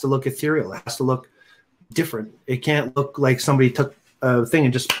natural. It has to look ethereal. It has to look different. It can't look like somebody took a thing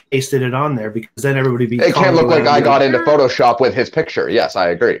and just pasted it on there, because then everybody be. It can't look like I got into Photoshop with his picture. Yes, I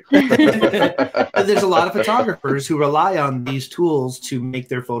agree. There's a lot of photographers who rely on these tools to make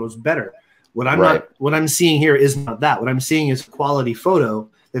their photos better. What I'm seeing here is not that. What I'm seeing is a quality photo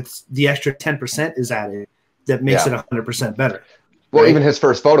that's the extra 10% is added that makes it 100% better. Well, even his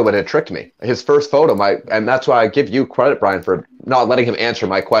first photo, it had tricked me. His first photo, and that's why I give you credit, Brian, for not letting him answer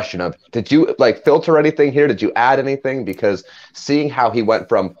my question of, did you like filter anything here? Did you add anything? Because seeing how he went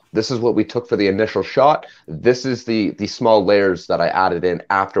from, this is what we took for the initial shot, this is the small layers that I added in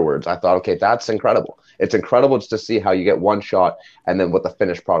afterwards. I thought, okay, that's incredible. It's incredible just to see how you get one shot and then what the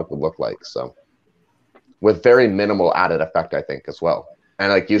finished product would look like. So with very minimal added effect, I think, as well.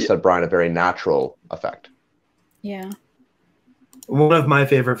 And like you said, Brian, a very natural effect. Yeah. One of my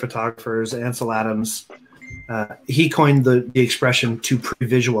favorite photographers, Ansel Adams, he coined the expression to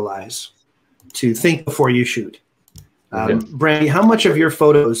pre-visualize, to think before you shoot. Brandy, how much of your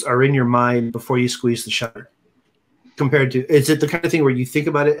photos are in your mind before you squeeze the shutter? Compared to, is it the kind of thing where you think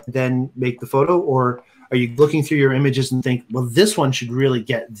about it and then make the photo, or are you looking through your images and think, well, this one should really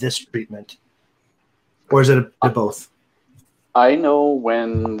get this treatment? Or is it a both? I know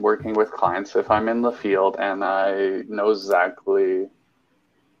when working with clients, if I'm in the field and I know exactly,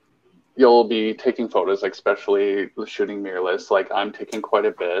 you'll be taking photos, especially shooting mirrorless, like I'm taking quite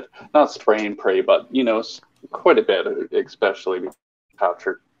a bit, not spray and pray, but, quite a bit, especially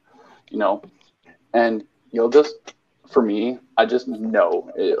capture, and you'll just, for me, I just know.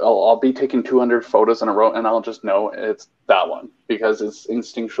 I'll be taking 200 photos in a row, and I'll just know it's that one, because it's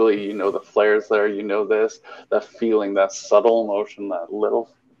instinctually, the flares there, this, that feeling, that subtle emotion, that little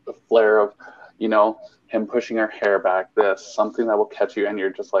flare of, him pushing her hair back, something that will catch you, and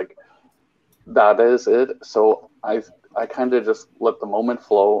you're just like, that is it. So I kind of just let the moment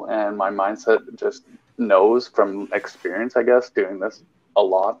flow, and my mindset just knows from experience, I guess, doing this a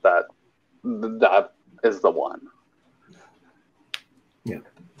lot, that is the one. Yeah,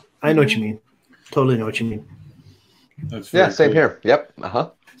 I know what you mean. Totally know what you mean. That's very same cool. here. Yep. Uh-huh.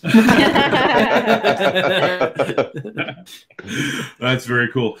 That's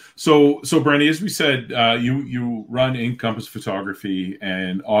very cool. So Brandy, as we said, you run Encompass Photography,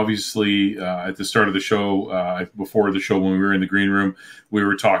 and obviously at the start of the show, before the show, when we were in the green room, we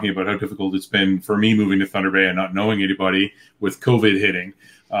were talking about how difficult it's been for me moving to Thunder Bay and not knowing anybody with COVID hitting.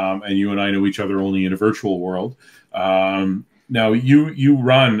 And you and I know each other only in a virtual world. Now you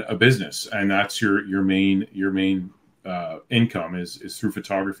run a business, and that's your main income is through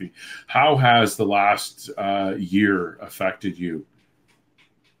photography. How has the last year affected you?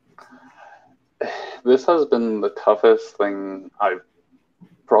 This has been the toughest thing I've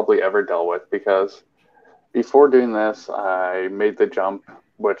probably ever dealt with, because before doing this, I made the jump,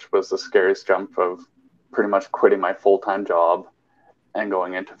 which was the scariest jump of pretty much quitting my full-time job and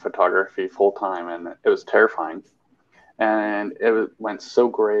going into photography full-time, and it was terrifying. And it went so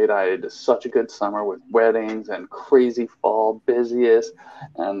great. I had such a good summer with weddings and crazy fall, busiest.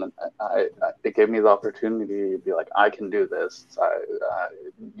 And it gave me the opportunity to be like, I can do this.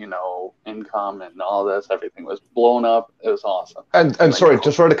 Income and all this, everything was blown up. It was awesome. And sorry,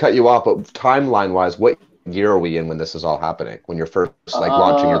 just sort of cut you off, but timeline-wise, what year are we in when this is all happening? When you're first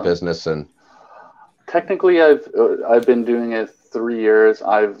launching your business? And technically, I've been doing it 3 years.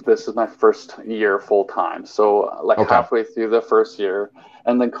 This is my first year full time. So halfway through the first year,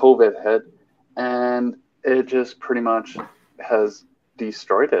 and then COVID hit, and it just pretty much has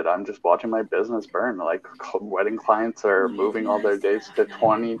destroyed it. I'm just watching my business burn. Like, wedding clients are moving all their dates to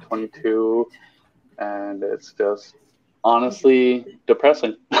 2022, and it's just honestly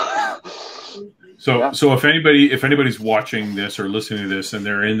depressing. So if anybody's watching this or listening to this, and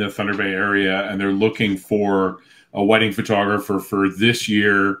they're in the Thunder Bay area and they're looking for a wedding photographer for this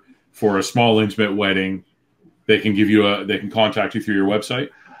year for a small intimate wedding, they can contact you through your website.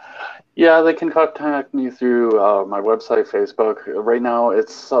 Yeah, they can contact me through my website, Facebook. Right now,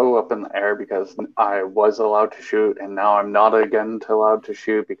 it's so up in the air because I was allowed to shoot, and now I'm not again allowed to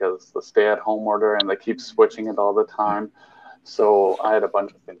shoot because the stay-at-home order, and they keep switching it all the time. So I had a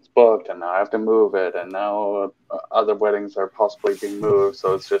bunch of things booked, and now I have to move it, and now other weddings are possibly being moved.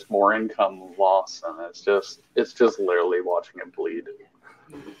 So it's just more income loss, and it's just literally watching it bleed.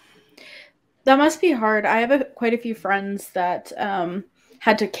 That must be hard. I have quite a few friends that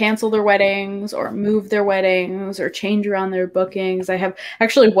had to cancel their weddings or move their weddings or change around their bookings. I have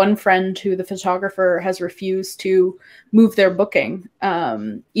actually one friend who the photographer has refused to move their booking,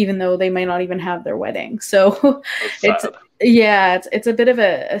 even though they might not even have their wedding. So it's a bit of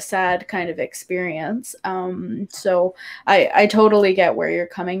a sad kind of experience. So I totally get where you're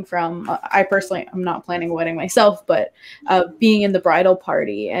coming from. I personally, I'm not planning a wedding myself, but being in the bridal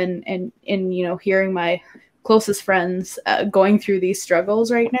party and hearing my closest friends going through these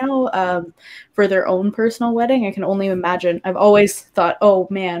struggles right now for their own personal wedding, I can only imagine. I've always thought, oh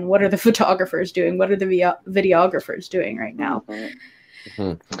man, what are the photographers doing? What are the videographers doing right now?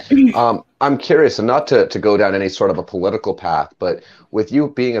 Mm-hmm. I'm curious, and not to go down any sort of a political path, but with you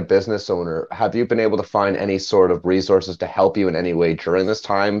being a business owner, have you been able to find any sort of resources to help you in any way during this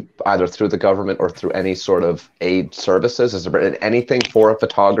time, either through the government or through any sort of aid services? Has there been anything for a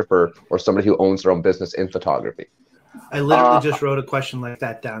photographer or somebody who owns their own business in photography? I literally just wrote a question like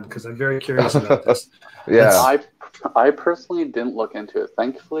that down because I'm very curious about this. Yeah. I personally didn't look into it.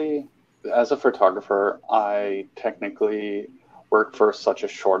 Thankfully, as a photographer, I technically work for such a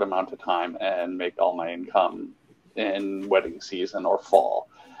short amount of time and make all my income in wedding season or fall.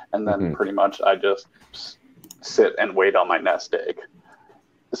 And then pretty much I just sit and wait on my nest egg.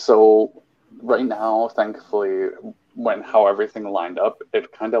 So right now, thankfully, how everything lined up, it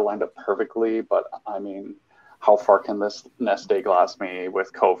kind of lined up perfectly. But I mean, how far can this nest egg last me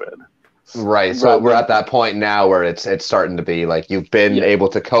with COVID? Right. So we're at that point now where it's starting to be like you've been able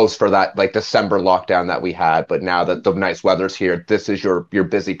to coast for that like December lockdown that we had, but now that the nice weather's here, this is your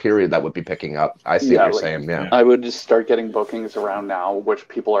busy period that would be picking up. I see what you're saying. Yeah. I would just start getting bookings around now, which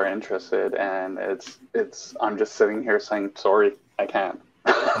people are interested, and I'm just sitting here saying, sorry, I can't.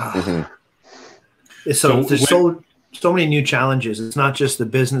 So there's so many new challenges. It's not just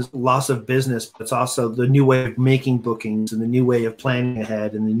the loss of business, but it's also the new way of making bookings and the new way of planning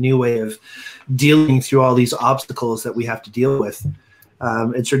ahead and the new way of dealing through all these obstacles that we have to deal with.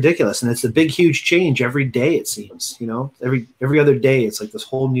 It's ridiculous. And it's a big, huge change every day, it seems. Every other day, it's like this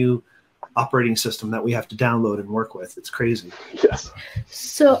whole new operating system that we have to download and work with. It's crazy. Yes.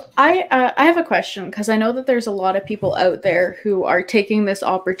 So I have a question, because I know that there's a lot of people out there who are taking this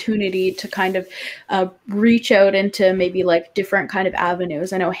opportunity to kind of reach out into maybe like different kind of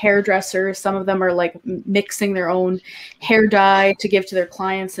avenues. I know hairdressers, some of them are like mixing their own hair dye to give to their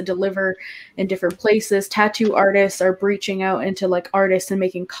clients to deliver in different places. Tattoo artists are reaching out into like artists and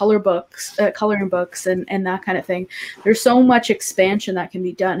making coloring books and that kind of thing. There's so much expansion that can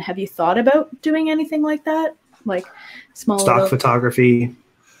be done. Have you thought about doing anything like that? Like small Stock photography.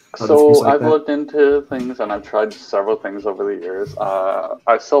 So I've looked into things, and I've tried several things over the years.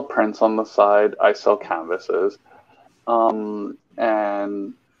 I sell prints on the side. I sell canvases.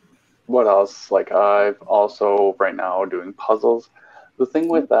 And what else? Like I've also right now doing puzzles. The thing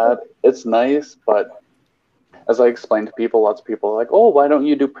with that, it's nice, but as I explain to people, lots of people are like, oh, why don't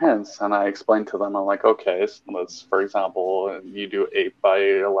you do prints? And I explain to them, I'm like, okay, so let's, for example, you do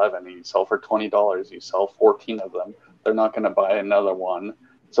 8x11 and you sell for $20. You sell 14 of them. They're not going to buy another one.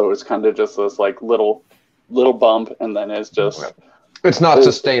 So it's kind of just this like little bump, and then it's just... It's not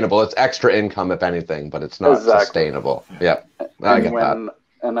sustainable. It's extra income, if anything, but it's not sustainable. Yeah, I get that.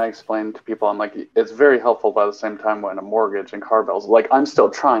 And I explain to people, I'm like, it's very helpful, but at the same time, when a mortgage and car bills, like I'm still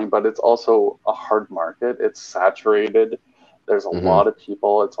trying, but it's also a hard market. It's saturated. There's a lot of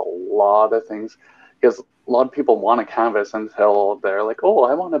people. It's a lot of things, because a lot of people want a canvas until they're like, oh,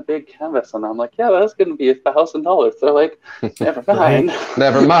 I want a big canvas. And I'm like, yeah, that's going to be $1,000. They're like, never mind.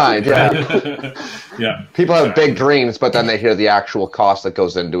 Never mind. Yeah. Yeah. People have big dreams, but then they hear the actual cost that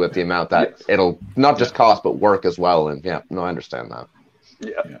goes into it, the amount that it'll not just cost, but work as well. And I understand that.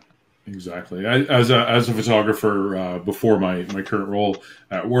 Yeah, exactly. As a photographer, before my current role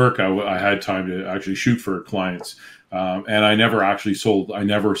at work, I had time to actually shoot for clients, and I never actually sold. I've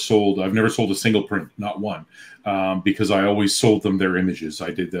never sold a single print, not one, because I always sold them their images.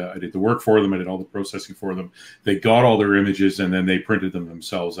 I did the work for them. I did all the processing for them. They got all their images, and then they printed them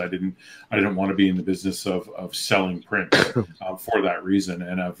themselves. I didn't want to be in the business of selling prints for that reason,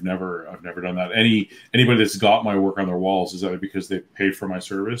 and I've never done that. Anybody that's got my work on their walls is either because they paid for my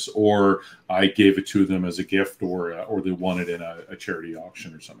service, or I gave it to them as a gift, or they won it in a charity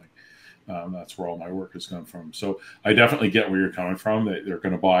auction or something. That's where all my work has come from. So I definitely get where you're coming from. That they're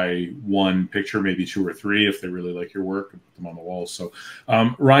going to buy one picture, maybe two or three, if they really like your work, and put them on the walls. So,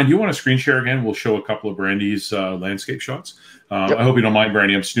 Ryan, do you want to screen share again? We'll show a couple of Brandy's landscape shots. I hope you don't mind,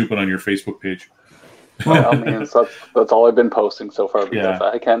 Brandy. I'm snooping on your Facebook page. Well, I mean, that's all I've been posting so far, because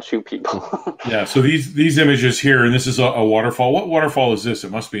I can't shoot people. Yeah. So these images here, and this is a waterfall. What waterfall is this?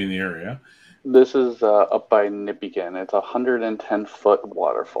 It must be in the area. This is up by Nipigon. It's a 110-foot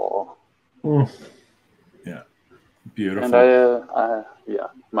waterfall. Yeah, beautiful. And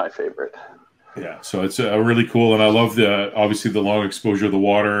my favorite. Yeah, so it's really cool, and I love obviously the long exposure of the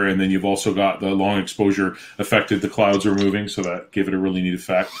water, and then you've also got the long exposure affected. The clouds are moving, so that gave it a really neat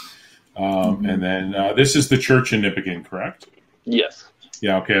effect. And then this is the church in Nipigon, correct? Yes.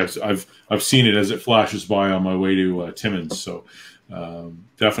 Yeah. Okay. I've seen it as it flashes by on my way to Timmins. So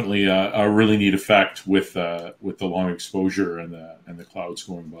definitely a really neat effect with the long exposure and the clouds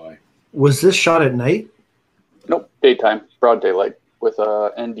going by. Was this shot at night? Nope, daytime, broad daylight with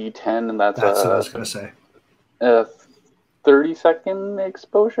a ND10, and that's what I was going to say. A 30-second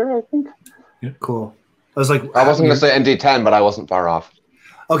exposure, I think. Yeah. Cool. I wasn't going to say ND10, but I wasn't far off.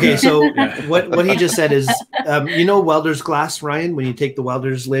 Okay, so what he just said is, welder's glass, Ryan, when you take the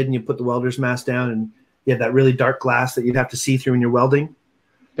welder's lid and you put the welder's mask down and you have that really dark glass that you'd have to see through when you're welding?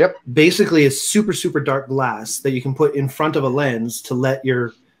 Yep. Basically, it's super, super dark glass that you can put in front of a lens to let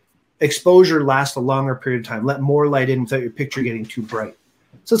your exposure last a longer period of time, let more light in without your picture getting too bright.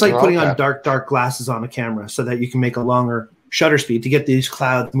 So it's like putting on dark glasses on a camera so that you can make a longer shutter speed to get these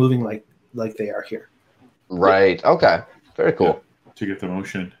clouds moving like they are here. Right. Okay. Very cool. Yeah, to get the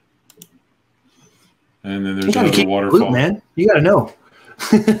motion. And then there's another waterfall. Blue, man. You got to know.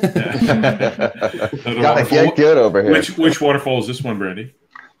 Gotta get good over here. Which waterfall is this one, Brandy?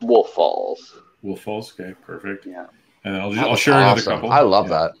 Wolf Falls. Wolf Falls. Okay, perfect. Yeah. And I'll share another couple. I love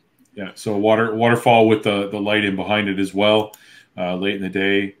that. Yeah, so waterfall with the light in behind it as well, late in the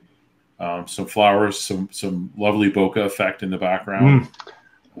day. Some flowers, some lovely bokeh effect in the background.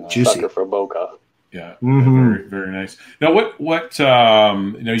 Juicy. Sucker for bokeh. Yeah, very, very nice. Now, what you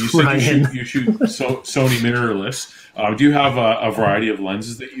said you shoot Sony mirrorless. Do you have a variety of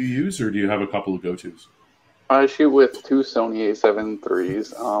lenses that you use, or do you have a couple of go-tos? I shoot with two Sony A7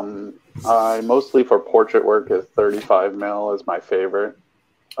 IIIs. I mostly for portrait work is 35mm is my favorite.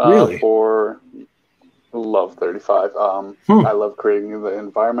 Really? Love 35. I love creating the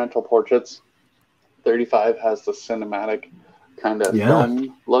environmental portraits. 35 has the cinematic kind of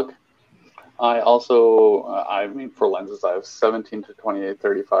film look. I also, I mean, for lenses, I have 17 to 28,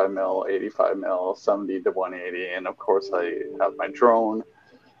 35 mil, 85 mil, 70 to 180, and of course I have my drone.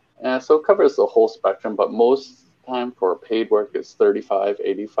 And so it covers the whole spectrum, but most time for paid work is 35,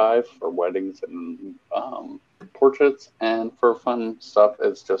 85 for weddings and portraits, and for fun stuff,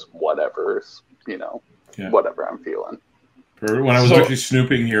 it's just whatever's, whatever I'm feeling. When I was actually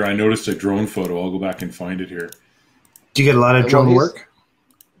snooping here, I noticed a drone photo. I'll go back and find it here. Do you get a lot of drone work?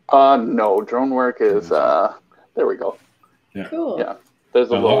 No, drone work is there we go. Yeah. Cool. Yeah.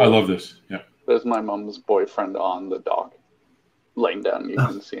 There's a I love this. Yeah. There's my mom's boyfriend on the dock, laying down. You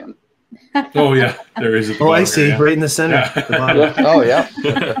can see him. Oh yeah, there is. Oh, I see, right in the center. Yeah. The bottom. Oh yeah.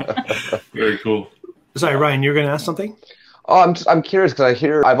 Very cool. Sorry, Ryan, you're going to ask something? Oh, I'm curious because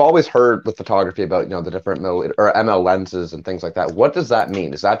I've always heard with photography about the different ML lenses and things like that. What does that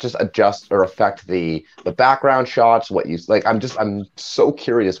mean? Does that just adjust or affect the background shots? What you like? I'm so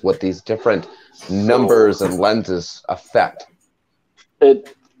curious what these different numbers and lenses affect.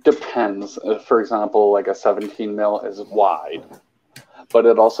 It depends. For example, like a 17 mil is wide, but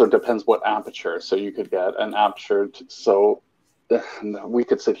it also depends what aperture. So you could get an aperture. So we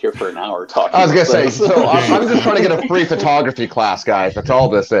could sit here for an hour talking. I was gonna say, so I'm just trying to get a free photography class, guys. That's all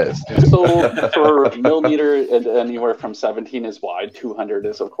this is. So for millimeter, anywhere from 17 is wide, 200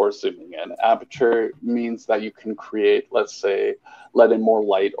 is of course zooming in. Aperture means that you can create, let's say, let in more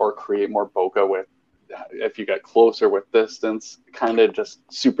light or create more bokeh with, if you get closer with distance, kind of just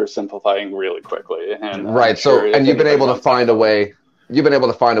super simplifying really quickly. And right. So, and you've been able to find a way. You've been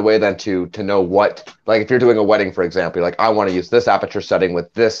able to find a way then to know what, like if you're doing a wedding, for example, you're like, I want to use this aperture setting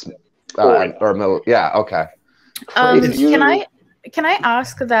with this, yeah, okay. Can I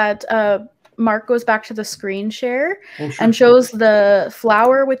ask that Mark goes back to the screen share and shows the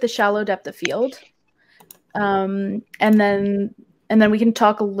flower with the shallow depth of field, and then we can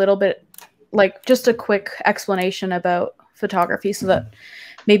talk a little bit, like just a quick explanation about photography, so that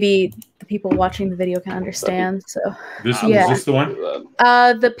maybe the people watching the video can understand. So is this the one?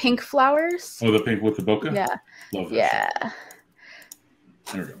 The pink flowers. Oh, the pink with the bokeh? Yeah. Love that. Yeah.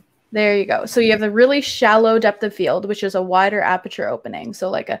 There we go. There you go. So you have the really shallow depth of field, which is a wider aperture opening. So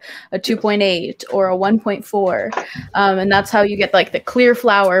like a 2.8 or a 1.4. And that's how you get like the clear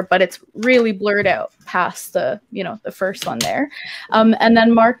flower, but it's really blurred out past the first one there. And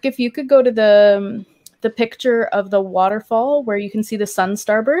then Mark, if you could go to the picture of the waterfall where you can see the sun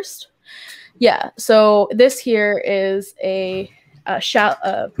starburst. Yeah, so this here is a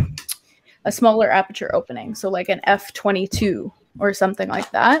smaller aperture opening, so like an f/22 or something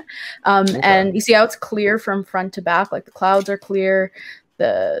like that. And you see how it's clear from front to back, like the clouds are clear.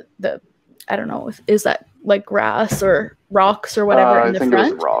 The I don't know, is that like grass or rocks or whatever in the front? I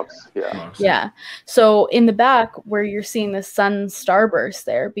think it was rocks, yeah. Yeah. So in the back where you're seeing the sun starburst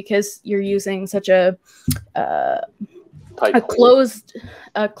there, because you're using such a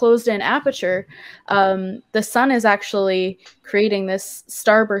closed-in aperture, the sun is actually creating this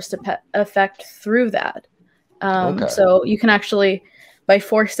starburst effect through that. So you can actually, by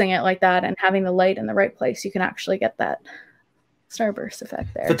forcing it like that and having the light in the right place, you can actually get that starburst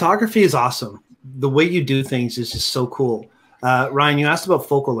effect there. Photography is awesome. The way you do things is just so cool. Ryan, you asked about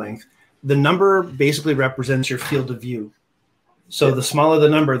focal length. The number basically represents your field of view. So the smaller the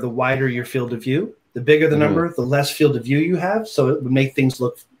number, the wider your field of view. The bigger the number, the less field of view you have. So it would make things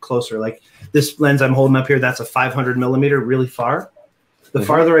look closer. Like this lens I'm holding up here, that's a 500 millimeter, really far. The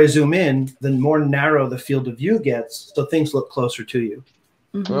farther I zoom in, the more narrow the field of view gets. So things look closer to you.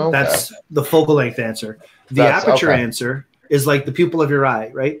 That's the focal length answer. The aperture answer is like the pupil of your eye,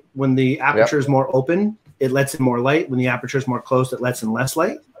 right? When the aperture is more open, it lets in more light. When the aperture is more closed, it lets in less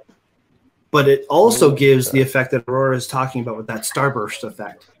light. But it also gives the effect that Aurora is talking about with that starburst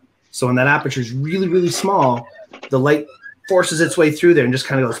effect. So when that aperture is really, really small, the light forces its way through there and just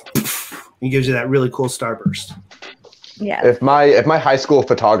kind of goes poof, and gives you that really cool starburst. Yeah. If my high school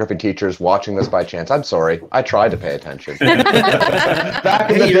photography teacher is watching this by chance, I'm sorry. I tried to pay attention. Back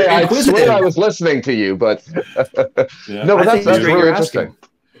in the day, I swear I was listening to you, but no, but that's really interesting.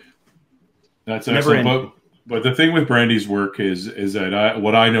 That's excellent. But the thing with Brandy's work is that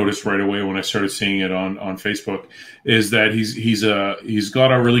what I noticed right away when I started seeing it on Facebook is that he's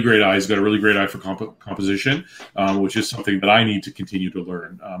got a really great eye. He's got a really great eye for composition, which is something that I need to continue to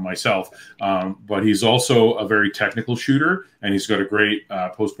learn myself. But he's also a very technical shooter, and he's got a great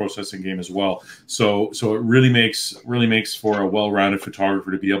post-processing game as well. So it really makes for a well-rounded photographer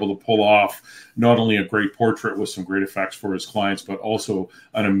to be able to pull off not only a great portrait with some great effects for his clients, but also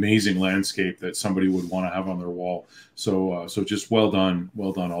an amazing landscape that somebody would want to have on their wall. So just well done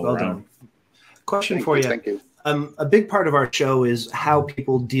all around. Question for you. Thank you. A big part of our show is how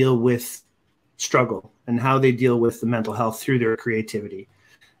people deal with struggle and how they deal with the mental health through their creativity.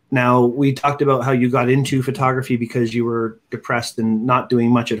 Now, we talked about how you got into photography because you were depressed and not doing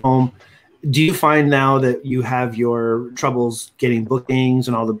much at home. Do you find now that you have your troubles getting bookings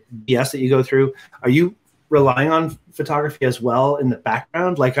and all the BS that you go through, are you relying on photography as well in the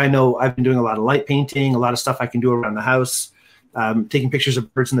background? Like, I know I've been doing a lot of light painting, a lot of stuff I can do around the house, taking pictures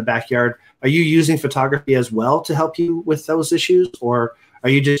of birds in the backyard. Are you using photography as well to help you with those issues? Or are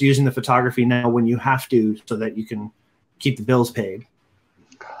you just using the photography now when you have to so that you can keep the bills paid?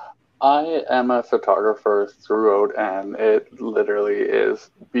 I am a photographer throughout, and it literally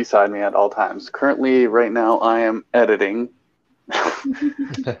is beside me at all times. Currently, right now, I am editing.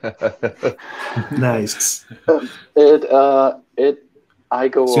 Nice. I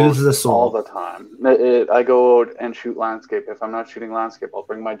go Soothes the out soul. all the time. I go out and shoot landscape. If I'm not shooting landscape, I'll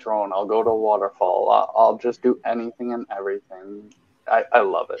bring my drone. I'll go to a waterfall. I'll just do anything and everything. I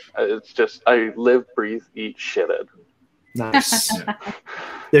love it. It's just, I live, breathe, eat, shit it. Nice.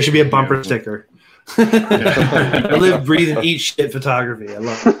 There should be a bumper sticker. I live, breathe, and eat shit photography. I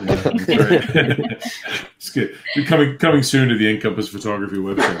love it. Yeah, right. It's good. Coming soon to the Encompass Photography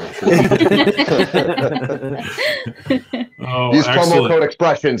website, I'm sure. Oh, Use promo excellent. code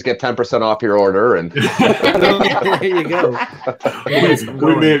expressions, get 10% off your order. And There you go.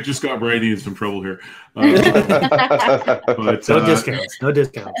 We may have just got Brandy in some trouble here. But, No discounts. No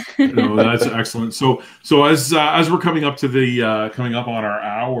discounts. no, that's excellent. So as we're coming up to the coming up on our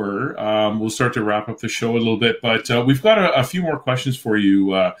hour, we'll start to wrap up the show a little bit. But we've got a few more questions for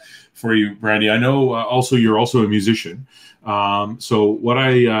you, Brandy. I know also you're also a musician. So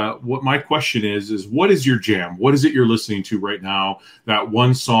what my question is what is your jam? What is it you're listening to right now? That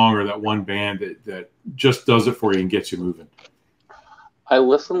one song or that one band that just does it for you and gets you moving? I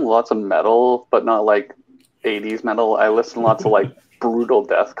listen to lots of metal, but not like 80s metal. I listen to lots of like brutal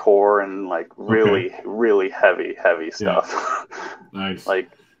deathcore and like really heavy stuff. Yeah. Nice. like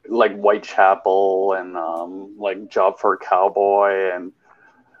Whitechapel and like Job for a Cowboy and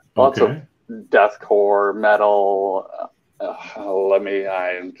lots of deathcore metal.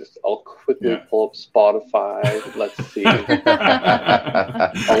 I'll quickly pull up Spotify. Let's see.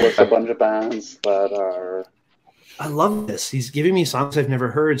 I'll list a bunch of bands that are. I love this. He's giving me songs I've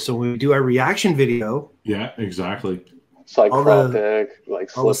never heard. So when we do our reaction video, yeah, exactly. Psychotic,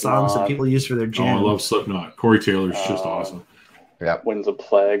 all the songs that people use for their jam. Oh, I love Slipknot. Corey Taylor's just awesome. Yeah, Winds of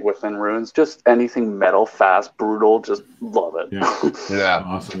Plague, Within Ruins, just anything metal, fast, brutal. Just love it. Yeah,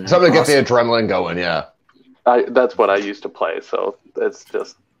 awesome, something to get the adrenaline going. Yeah, that's what I used to play. So it's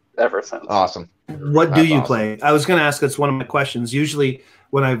just ever since. Awesome. What do you play? I was going to ask. That's one of my questions. Usually,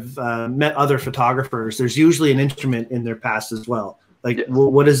 when I've met other photographers, there's usually an instrument in their past as well. Like,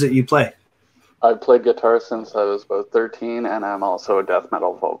 what is it you play? I've played guitar since I was about 13, and I'm also a death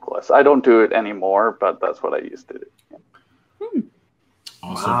metal vocalist. I don't do it anymore, but that's what I used to do. Yeah.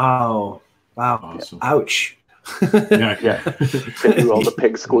 Awesome. Wow. Awesome. Ouch. Yeah. Can do all the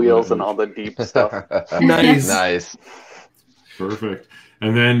pig squeals and all the deep stuff. Nice. Perfect.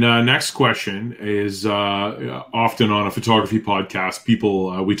 And then next question is often on a photography podcast,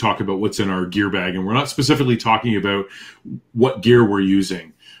 people, we talk about what's in our gear bag, and we're not specifically talking about what gear we're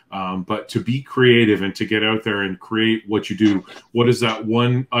using, but to be creative and to get out there and create what you do. What is that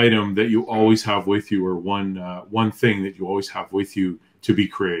one item that you always have with you, or one thing that you always have with you to be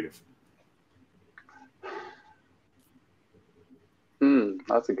creative?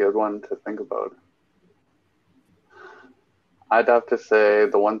 That's a good one to think about. I'd have to say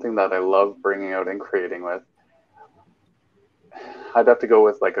the one thing that I love bringing out and creating with, I'd have to go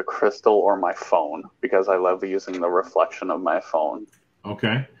with like a crystal or my phone, because I love using the reflection of my phone.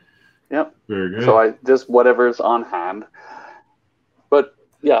 Okay. Yep. Very good. So I just whatever's on hand. But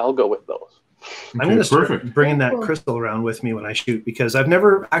yeah, I'll go with those. I'm going to start bringing that crystal around with me when I shoot, because I've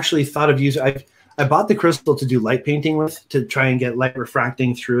never actually thought of using. I bought the crystal to do light painting with, to try and get light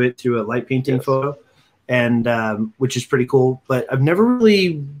refracting through it through a light painting photo. And which is pretty cool, but I've never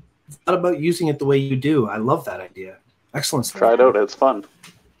really thought about using it the way you do. I love that idea. Excellent stuff. Try it out. It's fun.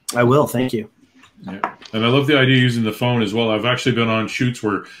 I will. Thank you. Yeah. And I love the idea of using the phone as well. I've actually been on shoots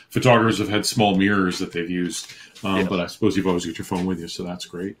where photographers have had small mirrors that they've used, but I suppose you've always got your phone with you, so that's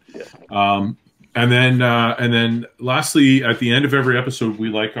great. Yeah. And then lastly, at the end of every episode, we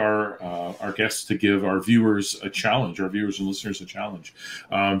like our guests to give our viewers a challenge, our viewers and listeners a challenge.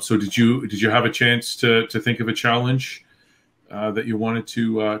 So did you have a chance to think of a challenge that you wanted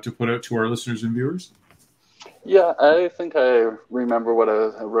to put out to our listeners and viewers? Yeah, I think I remember what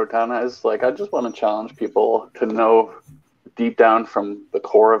I wrote down as like, I just want to challenge people to know deep down from the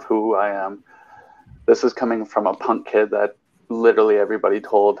core of who I am. This is coming from a punk kid that literally everybody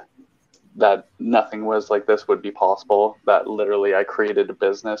told, that nothing was like this would be possible. That literally I created a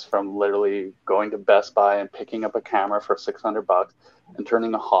business from literally going to Best Buy and picking up a camera for $600 and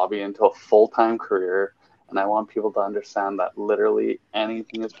turning a hobby into a full-time career. And I want people to understand that literally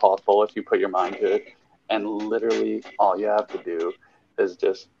anything is possible if you put your mind to it. And literally all you have to do is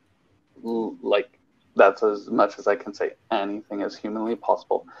just, like, that's as much as I can say. Anything is humanly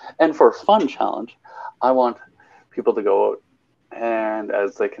possible. And for a fun challenge, I want people to go out and,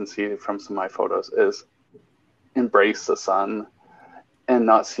 as they can see from some of my photos, is embrace the sun and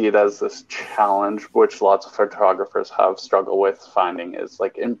not see it as this challenge, which lots of photographers have struggled with finding. Is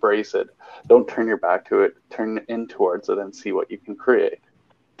like, embrace it. Don't turn your back to it. Turn in towards it and see what you can create.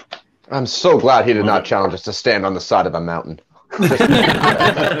 I'm so glad he did not challenge us to stand on the side of a mountain. I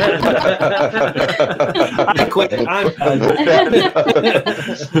quit.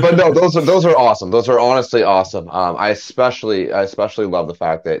 But no, those are awesome. Those are honestly awesome. I especially love the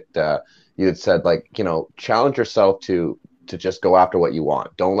fact that you had said, like, you know, challenge yourself to just go after what you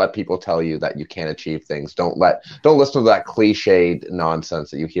want. Don't let people tell you that you can't achieve things. Don't listen to that cliched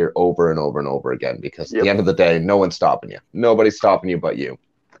nonsense that you hear over and over and over again, because at the end of the day, no one's stopping you. Nobody's stopping you but you.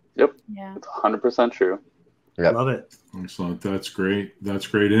 Yep. Yeah. It's 100% true. Yep. Love it. Excellent. That's great. That's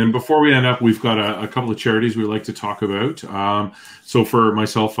great. And before we end up, we've got a couple of charities we'd like to talk about. So for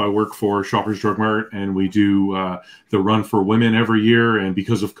myself, I work for Shoppers Drug Mart, and we do the Run for Women every year. And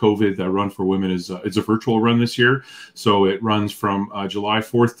because of COVID, that Run for Women is it's a virtual run this year. So it runs from July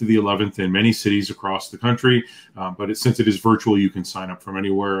 4th to the 11th in many cities across the country. But since it is virtual, you can sign up from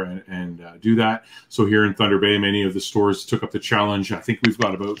anywhere and do that. So here in Thunder Bay, many of the stores took up the challenge. I think we've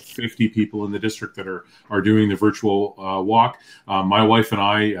got about 50 people in the district that are doing the virtual walk. My wife and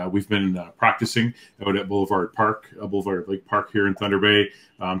I, we've been practicing out at Boulevard Lake Park here in Thunder Bay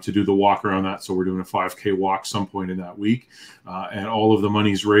to do the walk around that. So we're doing a 5K walk some point in that week. And all of the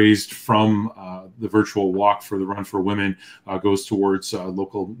monies raised from the virtual walk for the Run for Women goes towards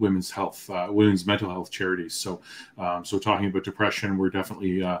local women's mental health charities. So talking about depression, we're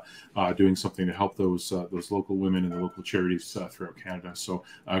definitely doing something to help those local women and the local charities throughout Canada. So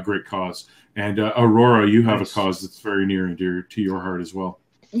great cause. And Aurora, you have a cause that's very near and dear to your heart as well.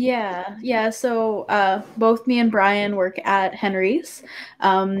 Yeah. So both me and Brian work at Henry's,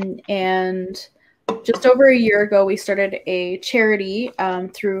 and just over a year ago, we started a charity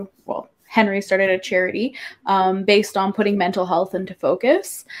Henry started a charity based on putting mental health into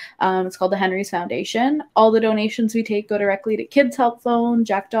focus. It's called the Henry's Foundation. All the donations we take go directly to Kids Help Phone,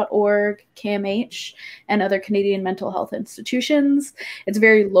 Jack.org, KMH, and other Canadian mental health institutions. It's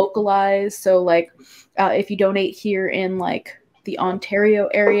very localized. So like if you donate here in like the Ontario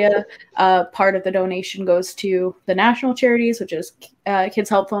area, part of the donation goes to the national charities, which is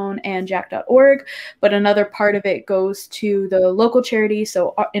Kids Help Phone and Jack.org, but another part of it goes to the local charity.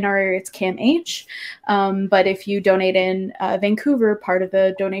 So in our area, it's CAMH. But if you donate in Vancouver, part of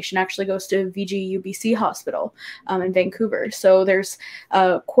the donation actually goes to VGUBC Hospital in Vancouver. So there's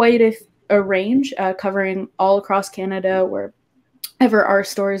quite a range covering all across Canada where ever our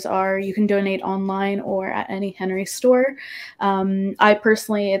stores are. You can donate online or at any Henry store. I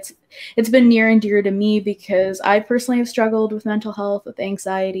personally, it's been near and dear to me because I personally have struggled with mental health, with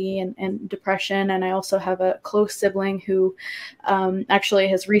anxiety and depression. And I also have a close sibling who actually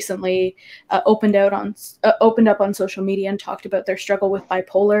has recently opened up on social media and talked about their struggle with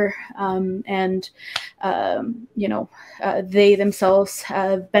bipolar. They themselves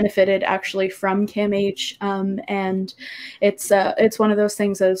have benefited actually from CAMH. And it's one of those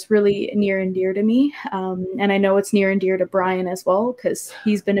things that's really near and dear to me. And I know it's near and dear to Brian as well, because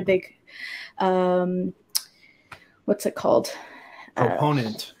he's been a big what's it called?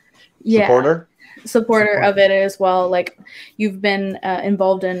 Proponent. Supporter of it as well. Like you've been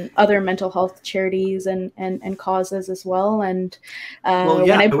involved in other mental health charities and causes as well. And when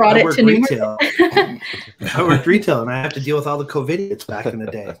I brought it to retail. I worked retail, and I have to deal with all the COVIDiots back in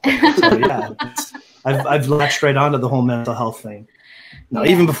the day. So yeah, I've latched right onto the whole mental health thing. No,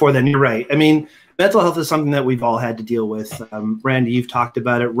 even before then, you're right. I mean, mental health is something that we've all had to deal with. Brandy, you've talked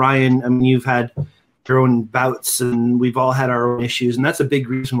about it. Ryan, I mean, you've had your own bouts, and we've all had our own issues. And that's a big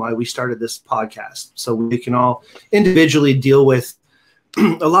reason why we started this podcast, so we can all individually deal with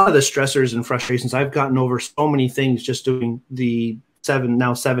a lot of the stressors and frustrations. I've gotten over so many things just doing the 7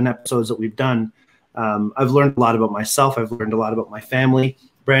 episodes that we've done. I've learned a lot about myself. I've learned a lot about my family.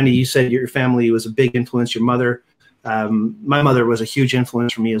 Brandy, you said your family was a big influence. Your mother, my mother was a huge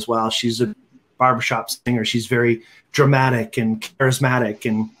influence for me as well. She's a barbershop singer. She's very dramatic and charismatic,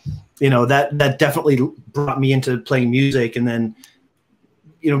 and that definitely brought me into playing music. And then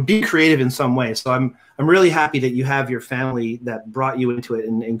be creative in some way. So I'm really happy that you have your family that brought you into it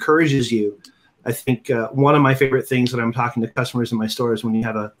and encourages you. I think one of my favorite things when I'm talking to customers in my store is when you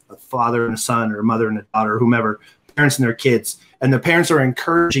have a father and a son, or a mother and a daughter, or whomever, parents and their kids, and the parents are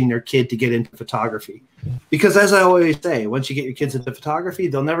encouraging their kid to get into photography. Because as I always say, once you get your kids into photography,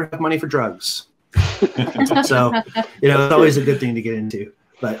 they'll never have money for drugs. So, it's always a good thing to get into.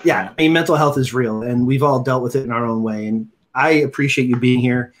 But yeah, I mean, mental health is real, and we've all dealt with it in our own way. And I appreciate you being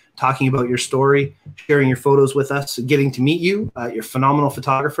here, talking about your story, sharing your photos with us, getting to meet you. You're a phenomenal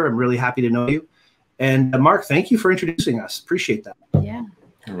photographer. I'm really happy to know you. And Mark, thank you for introducing us. Appreciate that. Yeah.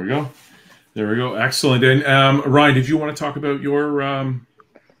 There we go. There we go. Excellent. And Ryan, did you want to talk about your...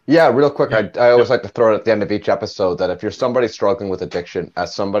 Yeah, real quick. I always like to throw it at the end of each episode that if you're somebody struggling with addiction,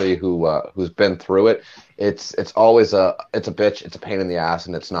 as somebody who's been through it, it's always a bitch, it's a pain in the ass,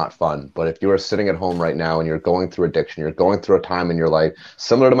 and it's not fun. But if you are sitting at home right now and you're going through addiction, you're going through a time in your life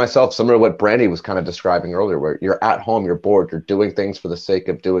similar to myself, similar to what Brandy was kind of describing earlier, where you're at home, you're bored, you're doing things for the sake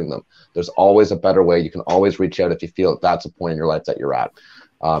of doing them. There's always a better way. You can always reach out if you feel that's a point in your life that you're at.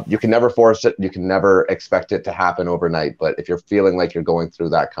 You can never force it. You can never expect it to happen overnight. But if you're feeling like you're going through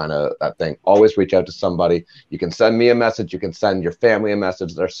that thing, always reach out to somebody. You can send me a message. You can send your family a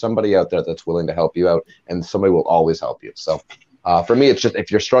message. There's somebody out there that's willing to help you out, and somebody will always help you. So for me, it's just if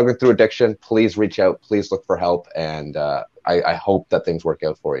you're struggling through addiction, please reach out. Please look for help. And I hope that things work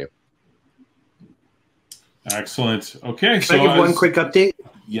out for you. Excellent. Okay. Can I give one quick update?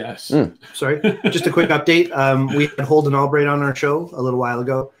 Yes. Sorry, just a quick update. We had Holden Albright on our show a little while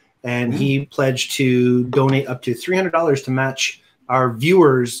ago, and he pledged to donate up to $300 to match our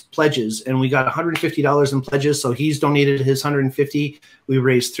viewers' pledges, and we got $150 in pledges. So he's donated his $150. We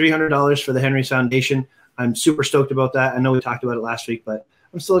raised $300 for the Henry's Foundation. I'm super stoked about that. I know we talked about it last week, but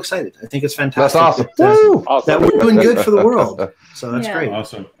I'm still excited. I think it's fantastic. That's awesome. That we're doing good for the world. So that's great.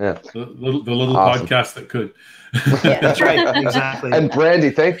 Awesome. Yeah. The little podcast that could. Yeah, that's right. Exactly. And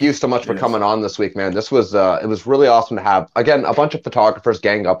Brandy, thank you so much for coming on this week, man. This was it was really awesome to have, again, a bunch of photographers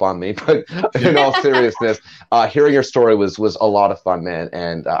gang up on me, but in all seriousness, hearing your story was a lot of fun, man.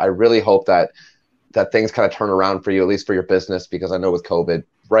 And I really hope that things kind of turn around for you, at least for your business, because I know with COVID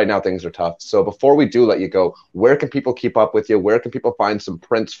right now things are tough. So before we do let you go, where can people keep up with you? Where can people find some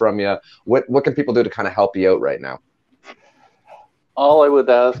prints from you? What can people do to kind of help you out right now? All I would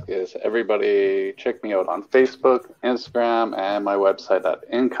ask is everybody check me out on Facebook, Instagram, and my website at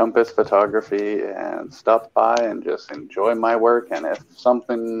Encompass Photography, and stop by and just enjoy my work. And if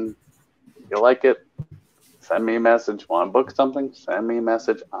something you like it, send me a message. Want to book something? Send me a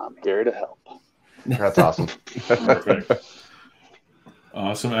message. I'm here to help. That's awesome. Perfect.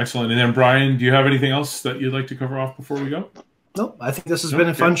 Awesome. Excellent. And then Brian, do you have anything else that you'd like to cover off before we go? Nope. I think this has been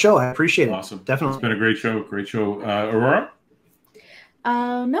a fun show. I appreciate it. Awesome. Definitely. It's been a great show. Great show. Aurora?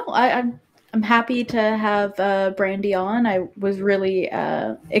 No, I'm happy to have Brandy on. I was really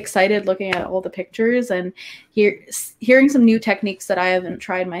excited looking at all the pictures and hearing some new techniques that I haven't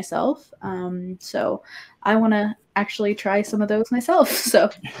tried myself. So I want to actually try some of those myself. So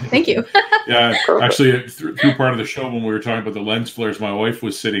thank you. Yeah, actually, through part of the show when we were talking about the lens flares, my wife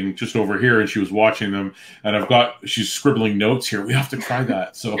was sitting just over here and she was watching them, and she's scribbling notes here. We have to try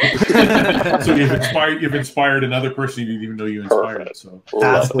that. So, so you've inspired another person you didn't even know you inspired. So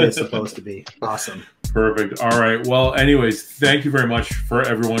that's the way it's supposed to be. Awesome. Perfect. All right. Well, anyways, thank you very much for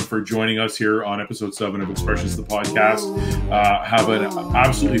everyone for joining us here on episode 7 of Expressions the Podcast. Have an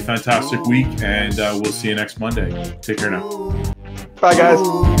absolutely fantastic week, and we'll see you next Monday. Take care now. Bye, guys.